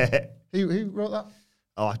 Yeah. Who wrote that?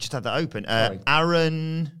 Oh, I just had that open. Sorry.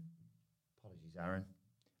 Aaron. Apologies, Aaron.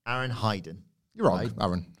 Aaron Hayden. You're wrong,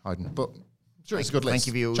 Aaron Hayden, but I'm sure it's a good list.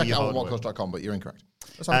 Thank you for Check it your out on hard work. whatcoach.com, but you're incorrect.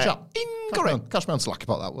 Let's have a chat. Incorrect. Catch me on Slack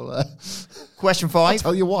about that. We'll, Question I'll 5.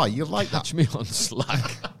 tell you why. You like that. Catch me on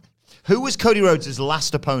Slack. Who was Cody Rhodes'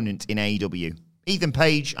 last opponent in AEW? Ethan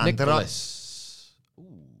Page and Nicholas.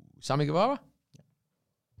 Sammy Guevara?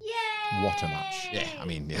 What a match. Yeah, I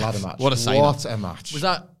mean, yeah. Ladder match. What a sign. What a match. Was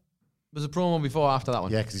a promo before or after that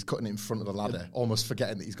one? Yeah, because he's cutting it in front of the ladder, almost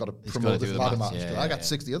forgetting that he's got to He's promote gotta this do the ladder match, match. yeah, I got yeah.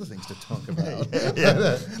 60 other things to talk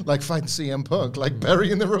about. Like fighting CM Punk, like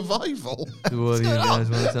burying the revival. What do you guys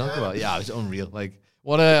want to talk about? Yeah, it was unreal. Like,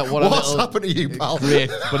 what a What's little happened to you, pal?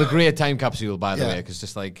 but a great time capsule, by the Yeah. way, because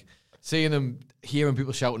just like seeing them, hearing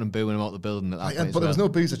people shouting and booing him out the building at that point. But there was no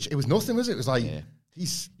booze. It was nothing, was it? It was like, You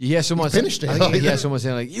hear someone he's finished it. I think you hear someone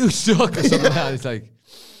saying like, "You suck" or something like that. It's like,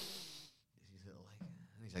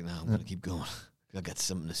 he's like, "No, I'm gonna keep going. I got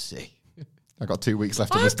something to say." I got 2 weeks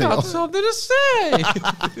left in I this deal. got something to say.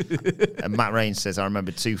 And Matt Rains says, I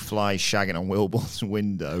remember 2 flies shagging on Wilborn's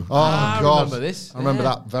window. Oh, I God. remember this. I remember Yeah.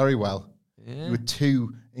 that very well. Yeah. You were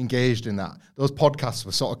too engaged in that. Those podcasts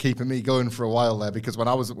were sort of keeping me going for a while there because when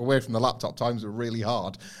I was away from the laptop, times were really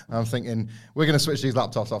hard. And I'm thinking, we're going to switch these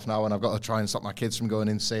laptops off now and I've got to try and stop my kids from going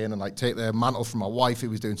insane and like take the mantle from my wife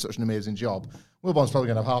who was doing such an amazing job. Wilborn's probably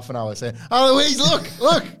going to have half an hour saying, "Oh, Louise, look.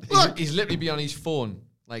 He's literally be on his phone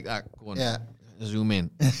like that. Going, Yeah. Zoom in.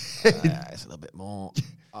 It's a little bit more.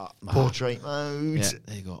 Portrait mode. Yeah,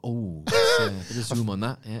 there you go. Oh, a bit of zoom on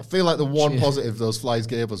that. Yeah. I feel like the one positive those flies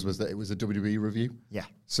gave us was that it was a WWE review. Yeah.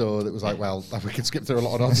 So it was like, well, we can skip through a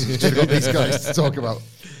lot of nonsense. We've got these guys to talk about.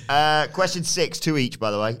 Question 6, 2 each, by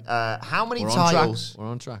the way. How many We're titles? We're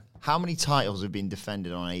on track. How many titles have been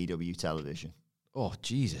defended on AEW television? Oh,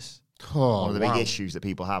 Jesus. Oh, One of the big issues that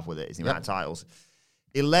people have with it is the amount of titles.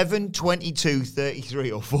 11, 22,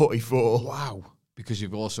 33, or 44. Wow. Because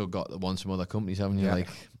you've also got the ones from other companies, haven't you? Yeah. Like,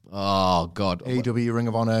 oh, God. AEW, Ring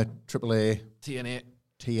of Honor, AAA, TNA.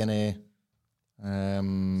 TNA.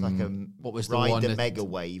 Like a What was the Ride one the that- Mega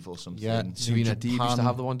Wave or something. Yeah. Serena New Deeb used to Japan.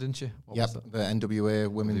 have the one, didn't you? What Yep, was that? the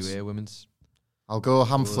NWA women's. WA women's. I'll go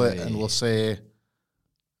Hamlet Oi. and we'll say,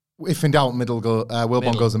 if in doubt,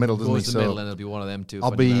 Wilborn goes the middle, doesn't Goes he? the middle, and it'll be one of them two.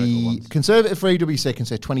 I'll for the numerical be ones. conservative for AEW's sake and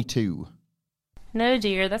say 22. No,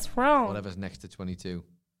 dear, that's wrong. Whatever's next to 22.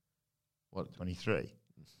 What? 23.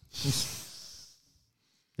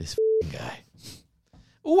 This guy.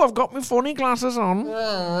 Oh, I've got my funny glasses on.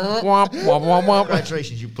 Wop, wop, wop, wop.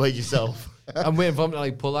 Congratulations, you played yourself. I'm waiting for him to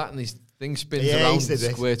like pull that, and this thing spins Yeah, he around, said and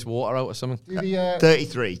this. squirts water out or something. Do the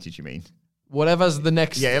 33, did you mean? Whatever's the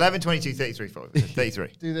next. Yeah, 11, 22, 33, 33.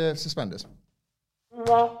 do the suspenders. And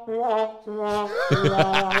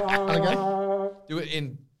Do it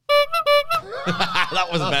in. That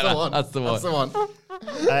was better. the one. That's the one. That's the one.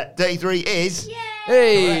 33 is...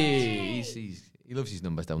 Hey, he loves his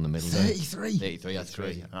numbers down the middle. 33. 33, that's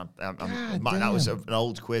crazy. That was an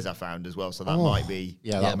old quiz I found as well, so that might be...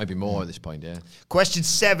 Yeah, maybe more at this point, yeah. Question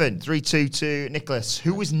 7, 3-2 Nicholas.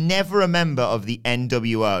 Who was never a member of the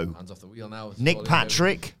NWO? Hands off the wheel now. Nick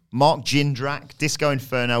Patrick, Mark Jindrak, Disco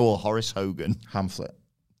Inferno, or Horace Hogan? Hamlet.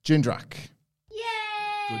 Jindrak.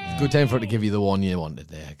 Good time for it to give you the one you wanted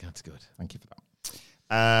there. That's good. Thank you for that.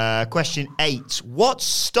 Question 8. What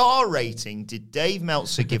star rating did Dave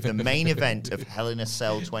Meltzer give the main event of Hell in a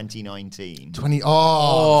Cell 2019? 20.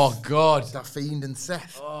 Oh, God. That Fiend and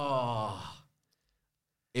Seth. Oh.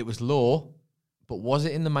 It was low, but was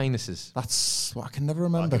it in the minuses? That's what I can never I'll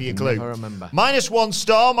remember. give you a clue. Never remember. -1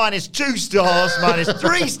 star, -2 stars,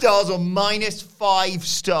 -3 stars, or -5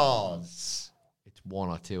 stars? It's 1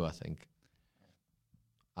 or 2, I think.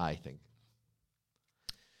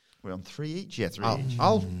 We're on 3 each? Yeah, 3 each.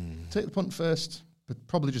 I'll take the punt first, but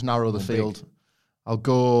probably just narrow the field. Big. I'll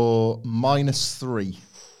go -3.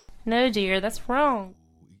 No, dear, that's wrong.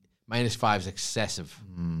 -5 is excessive.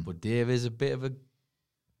 But Dave is a bit of a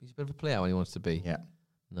player when he wants to be. Yeah.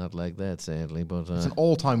 Not like that, sadly, but... it's an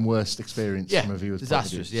all-time worst experience from a viewer's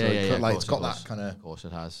disastrous. point of view. Yeah. It's got that kind of... Of course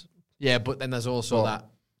it has. Yeah, but then there's also that...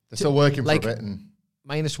 They're still working for a bit. And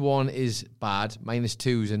 -1 is bad.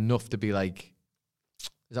 -2 is enough to be like...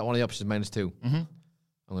 Is that one of the options, -2? Mm-hmm. I'm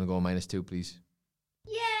going to go on -2, please.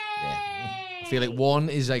 Yay! Yeah. I feel like 1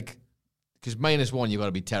 is like... Because -1, you've got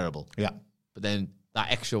to be terrible. Yeah. But then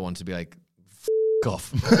that extra one to be like...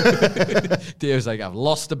 off. Dave's like, I've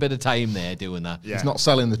lost a bit of time there doing that. Yeah. He's not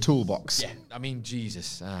selling the toolbox. Yeah, I mean,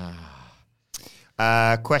 Jesus.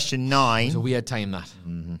 Question 9. It's a weird time, that.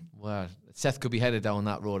 Mm-hmm. Well, Seth could be headed down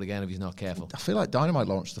that road again if he's not careful. I feel like Dynamite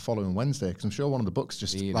launched the following Wednesday, because I'm sure one of the books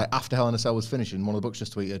just, like after Hell in a Cell was finishing, one of the books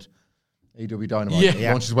just tweeted, AEW Dynamite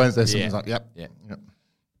launches Wednesday. Someone's like, yep.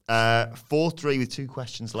 4-3 with 2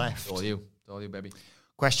 questions left. It's all you, baby.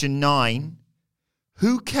 Question 9.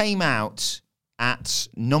 Who came out at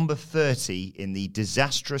number 30 in the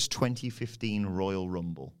disastrous 2015 Royal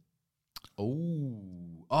Rumble?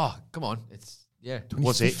 Oh, come on.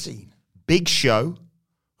 Was it Big Show,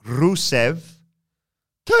 Rusev,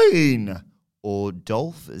 Kane, or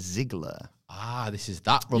Dolph Ziggler? This is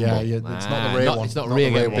that Rumble. Yeah, it's not the Ray one. It's not Ray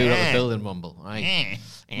getting booed out the building Rumble. Right.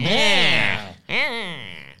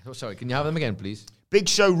 Oh, sorry, can you have them again, please? Big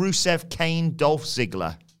Show, Rusev, Kane, Dolph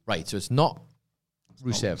Ziggler. Right, so it's not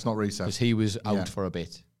Rusev. It's not Rusev. Because he was out for a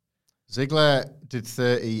bit. Ziggler did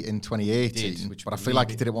 30 in 2018, but I feel like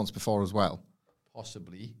he did it once before as well.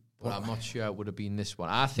 Possibly, but I'm not sure it would have been this one.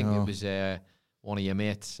 I think it was one of your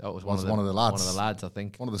mates. It was one of the lads. One of the lads, I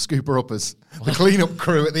think. One of the scooper-uppers. The clean-up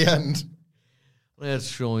crew at the end. Let's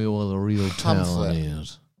show you all the real talent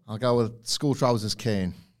is. I'll go with School Trousers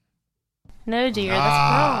Kane. No, dear, that's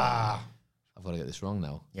wrong. I've got to get this wrong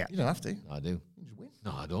now. Yeah. You don't have to. No, I do. You just win.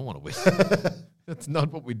 No, I don't want to win. That's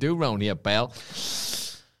not what we do round here, pal.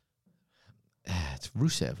 It's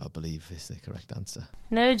Rusev, I believe, is the correct answer.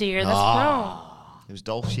 No, dear, that's wrong. It was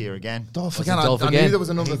Dolph's year again. Dolph again. I knew there was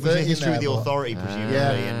another 30 history in there, with the Authority,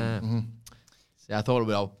 presumably. See, I thought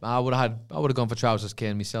I would have gone for Trousers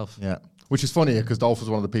Kane myself. Yeah. Which is funny because Dolph was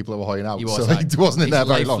one of the people that were holding out. He wasn't in there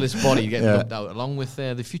very long. Lifeless body getting rubbed out, along with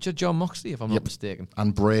the future John Moxley, if I'm not mistaken.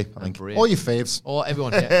 And Bray, I think. All your faves. Or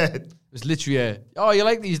everyone. It was literally you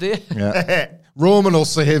like these, do you? Yeah. Roman will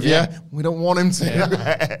save you. We don't want him to.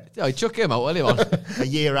 Yeah. He chuck him out early on. A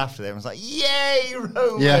year after, everyone's like, yay,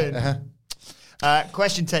 Roman! Yeah.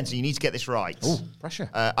 Question 10, so you need to get this right. Oh, pressure.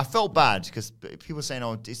 I felt bad because people were saying,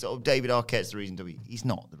 David Arquette's the reason he's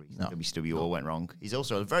not the reason WCW all went wrong. He's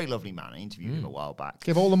also a very lovely man. I interviewed him a while back.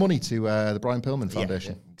 Give all the money to the Brian Pillman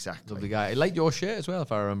Foundation. Yeah, exactly. Lovely guy. He liked your shirt as well,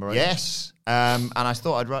 if I remember right. Yes. And I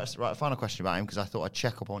thought I'd write a final question about him because I thought I'd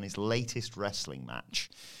check up on his latest wrestling match.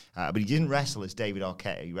 But he didn't wrestle as David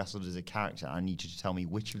Arquette. He wrestled as a character. I need you to tell me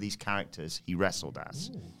which of these characters he wrestled as.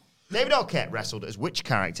 Ooh. David Arquette wrestled as which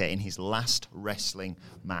character in his last wrestling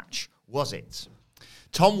match? Was it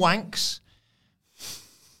Tom Wanks?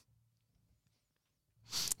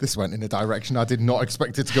 This went in a direction I did not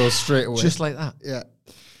expect it to go straight away. Just like that? Yeah.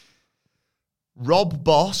 Rob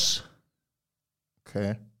Boss?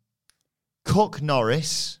 Okay. Cook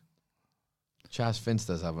Norris? Chaz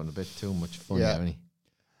Finster's having a bit too much fun there, isn't he?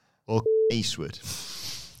 Or Eastwood?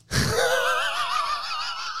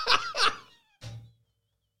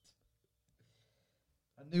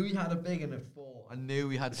 I knew he had a big one at 4. I knew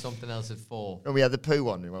he had something else at 4. And we had the poo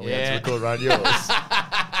one when we had to record around yours.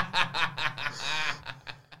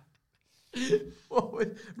 What was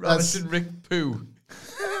Rabbit and Rick Poo?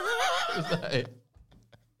 Was that it?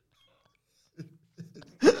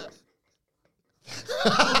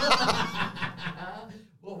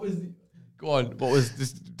 What was the... Go on, what was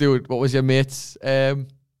this dude? What was your mate's the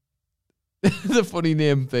funny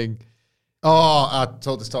name thing? Oh, I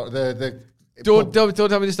told the story. Don't tell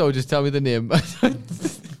me the story, just tell me the name.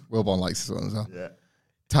 Wilborn likes this one as well. Yeah.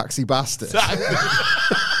 Taxi Bastard.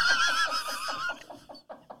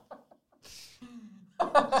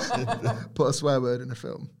 Put a swear word in a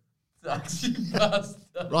film. Taxi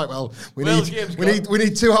Bastard. Right, well, we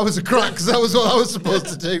need 2 hours of crack because that was what I was supposed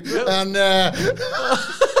to do. And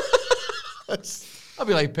I'd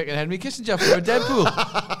be like picking Henry Kissinger for a Deadpool.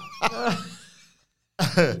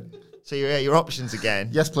 So your options again.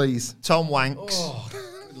 Yes, please. Tom Wanks. Oh,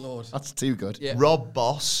 good Lord. That's too good. Yeah. Rob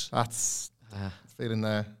Boss. That's feeling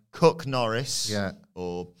there. Cook Norris. Yeah.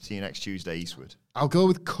 Or see you next Tuesday, Eastwood. I'll go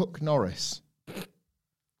with Cook Norris.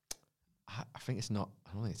 I think it's not. I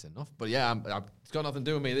I don't think it's enough. But yeah, it's got nothing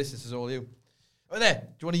to do with me. This is all you. Oh, there.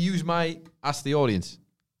 Do you want to use my Ask the Audience?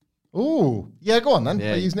 Oh, yeah, go on then.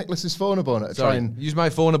 Yeah. I use Nicholas's phone a boner to try and... Use my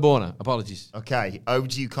phone a boner. Apologies. Okay, over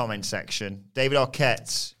to you, comment section. David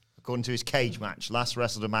Arquette, according to his cage match, last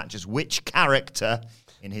wrestled a match as which character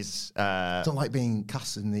in his... I don't like being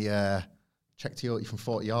cast in the check Tiote from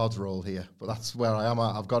 40 yards role here, but that's where I am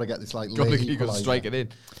at. I've got to get this like late You got to strike it in.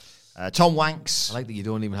 Tom Wanks. I like that you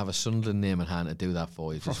don't even have a Sunderland name in hand to do that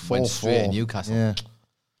for you. For Just went straight to Newcastle. Yeah.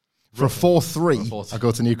 For a 4-3, I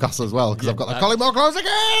go to Newcastle as well because I've got the Collingwood close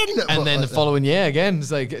again. And then the following year again,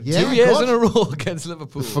 it's like 2 years in a row against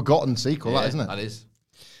Liverpool. The forgotten sequel, that, isn't it? That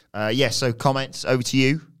is. So comments, over to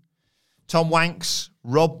you. Tom Wanks,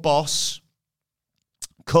 Rob Boss,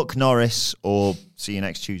 Cook Norris, or see you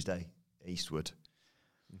next Tuesday, Eastwood.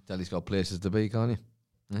 Delhi's got places to be, can't you?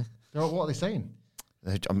 Yeah. What are they saying?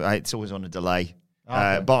 It's always on a delay.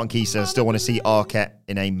 Barton Key says, still want to see Arquette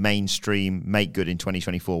in a mainstream make good in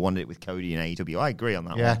 2024. Wanted it with Cody and AEW. I agree on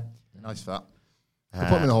that one. Yeah, nice for that. They'll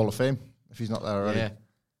put him in the Hall of Fame if he's not there already. Yeah.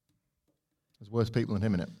 There's worse people than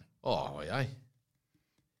him in it. Oh, yeah.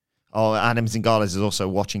 Oh, Adam Zingales is also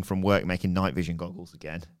watching from work, making night vision goggles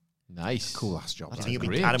again. Nice. Cool ass job. Do you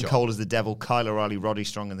think it'll be Adam Cole as the devil, Kyle O'Reilly, Roddy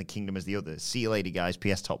Strong, and the Kingdom as the others? See you later, guys.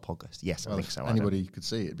 PS Top Podcast. Yes, I think so. Anybody could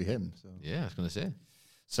see it, it'd be him. So. Yeah, I was going to say.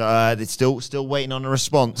 So they're still waiting on a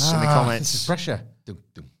response in the comments. This is pressure. Dum,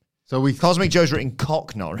 dum. So Cosmic Joe's written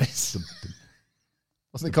Cock Norris.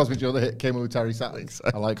 Wasn't it Cosmic Joe that came in with Terry Saturn?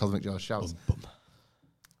 I like Cosmic Joe's shouts.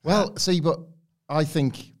 Well, see, but I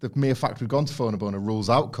think the mere fact we've gone to Phone a Boner rules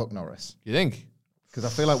out Cook Norris. You think? Because I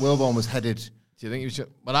feel like Wilborn was headed. Do you think he was?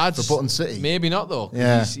 But I'd for Button City. Maybe not though.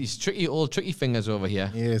 Yeah, he's tricky, old tricky fingers over here.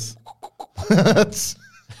 He is. That's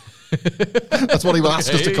what he will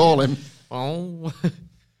ask us to call him. Oh.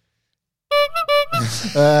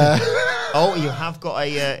 You have got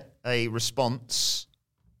a response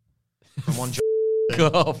from one. Go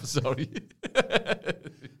off, sorry.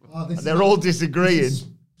 They're all disagreeing.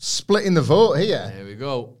 Splitting the vote here. There we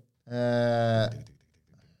go. No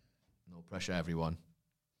pressure, everyone.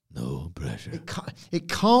 No pressure. It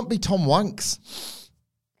can't be Tom Wanks.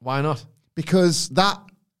 Why not? Because that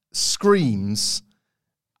screams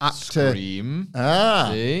actor. Scream.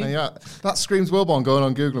 See? Yeah. That screams Wilborn going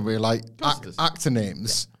on Google and being like, actor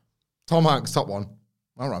names. Yeah. Tom Hanks, top one.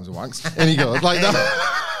 That rhymes with Wanks. And he goes like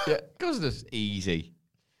that. Yeah, because it's easy.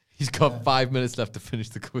 He's got 5 minutes left to finish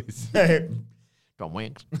the quiz. Tom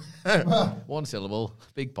Wanks. One syllable.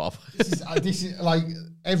 Big pop. This is like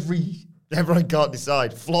everyone can't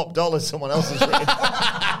decide. Flop dollars, someone else has written.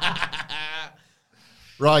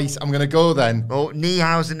 Right, I'm going to go then. Oh,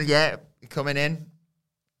 Niehausen, coming in.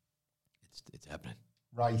 It's happening.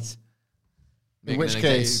 Right. In which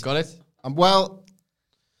case, got it? I'm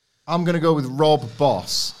going to go with Rob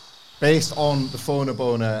Boss, based on the Phone a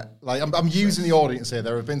Boner. Like I'm using the audience here.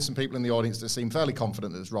 There have been some people in the audience that seem fairly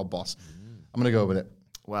confident that it's Rob Boss. I'm going to go with it.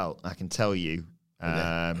 Well, I can tell you,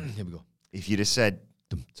 Here we go. if you'd have said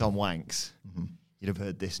Tom Wanks, you'd have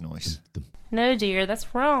heard this noise. No, dear,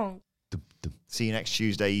 that's wrong. See you next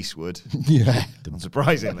Tuesday, Eastwood. Yeah.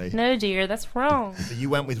 Unsurprisingly. No, dear, that's wrong. So you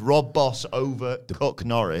went with Rob Boss over Cook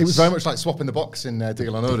Norris. It was very much like swapping the box in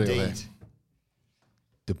Diggle and O'Deal. Indeed.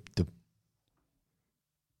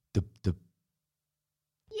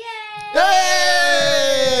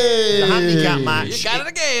 Yay! The handicap match. You got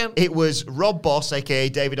it again. It was Rob Boss, a.k.a.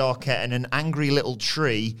 David Arquette, and an angry little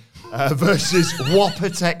tree versus Whopper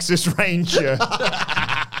Texas Ranger.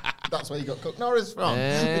 That's where you got Cook Norris from.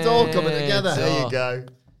 It's all coming together. There you go.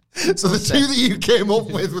 So the two that you came up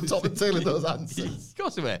with were top and tail of those answers. Of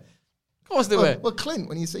course they were. Of course they were. Well, Clint,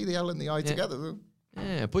 when you see the L and the I together.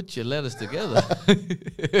 Yeah, put your letters together.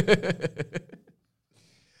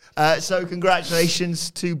 So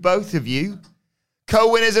congratulations to both of you,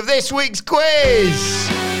 co-winners of this week's quiz.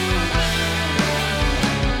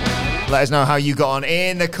 Let us know how you got on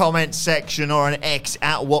in the comments section or on X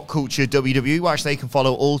at WhatCultureWW. Well, actually, you can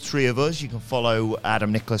follow all three of us. You can follow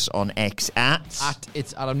Adam Nicholas on X at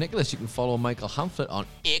It's Adam Nicholas. You can follow Michael Hamflett on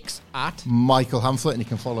X at Michael Hamflett, and you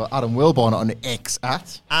can follow Adam Wilborn on X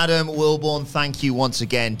at Adam Wilborn. Thank you once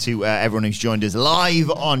again to everyone who's joined us live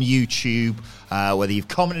on YouTube. Whether you've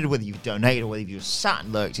commented, whether you've donated, or whether you've sat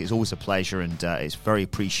and lurked, it's always a pleasure, and it's very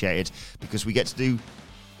appreciated because we get to do,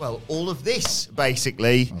 well, all of this,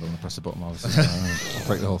 basically. I don't want to press the button. I'll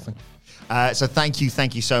break the whole thing. So thank you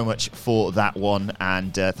so much for that one,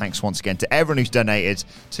 and thanks once again to everyone who's donated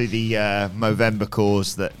to the Movember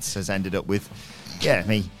cause that has ended up with,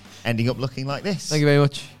 me ending up looking like this. Thank you very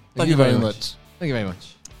much. Thank you very much. Thank you very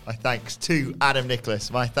much. My thanks to Adam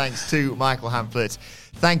Nicholas. My thanks to Michael Hamflett.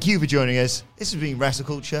 Thank you for joining us. This has been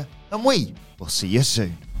WrestleCulture, and we will see you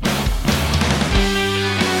soon.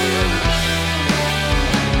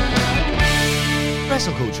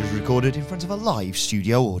 WrestleCulture is recorded in front of a live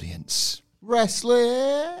studio audience.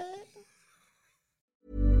 Wrestling.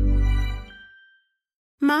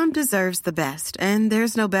 Mom deserves the best, and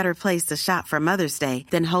there's no better place to shop for Mother's Day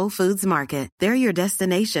than Whole Foods Market. They're your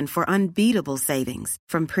destination for unbeatable savings,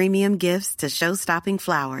 from premium gifts to show-stopping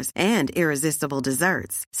flowers and irresistible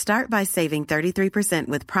desserts. Start by saving 33%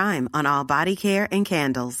 with Prime on all body care and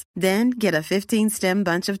candles. Then get a 15-stem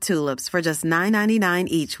bunch of tulips for just $9.99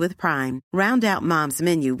 each with Prime. Round out Mom's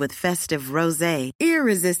menu with festive rosé,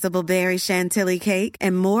 irresistible berry chantilly cake,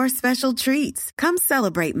 and more special treats. Come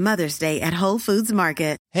celebrate Mother's Day at Whole Foods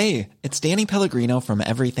Market. Hey, it's Danny Pellegrino from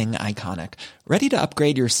Everything Iconic. Ready to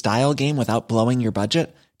upgrade your style game without blowing your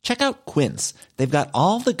budget? Check out Quince. They've got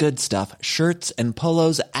all the good stuff, shirts and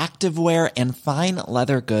polos, activewear, and fine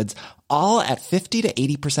leather goods, all at 50 to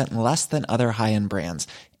 80% less than other high-end brands.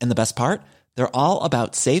 And the best part? They're all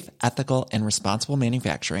about safe, ethical, and responsible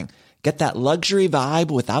manufacturing. Get that luxury vibe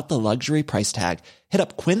without the luxury price tag. Hit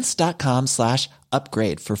up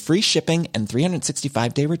quince.com/upgrade for free shipping and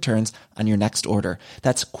 365-day returns on your next order.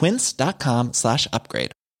 That's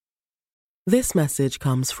quince.com/upgrade. This message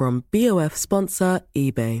comes from BOF sponsor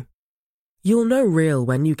eBay. You'll know real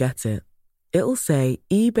when you get it. It'll say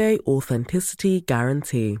eBay Authenticity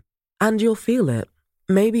Guarantee. And you'll feel it.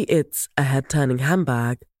 Maybe it's a head-turning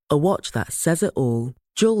handbag, a watch that says it all,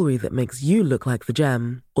 jewelry that makes you look like the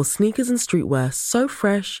gem, or sneakers and streetwear so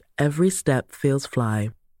fresh every step feels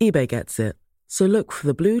fly. eBay gets it. So look for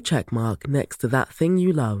the blue check mark next to that thing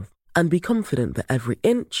you love and be confident that every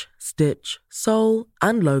inch, stitch, sole,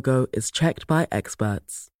 and logo is checked by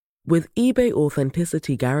experts. With eBay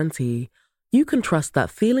Authenticity Guarantee, you can trust that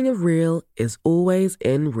feeling of real is always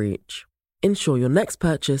in reach. Ensure your next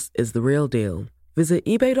purchase is the real deal. Visit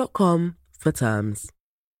ebay.com for terms.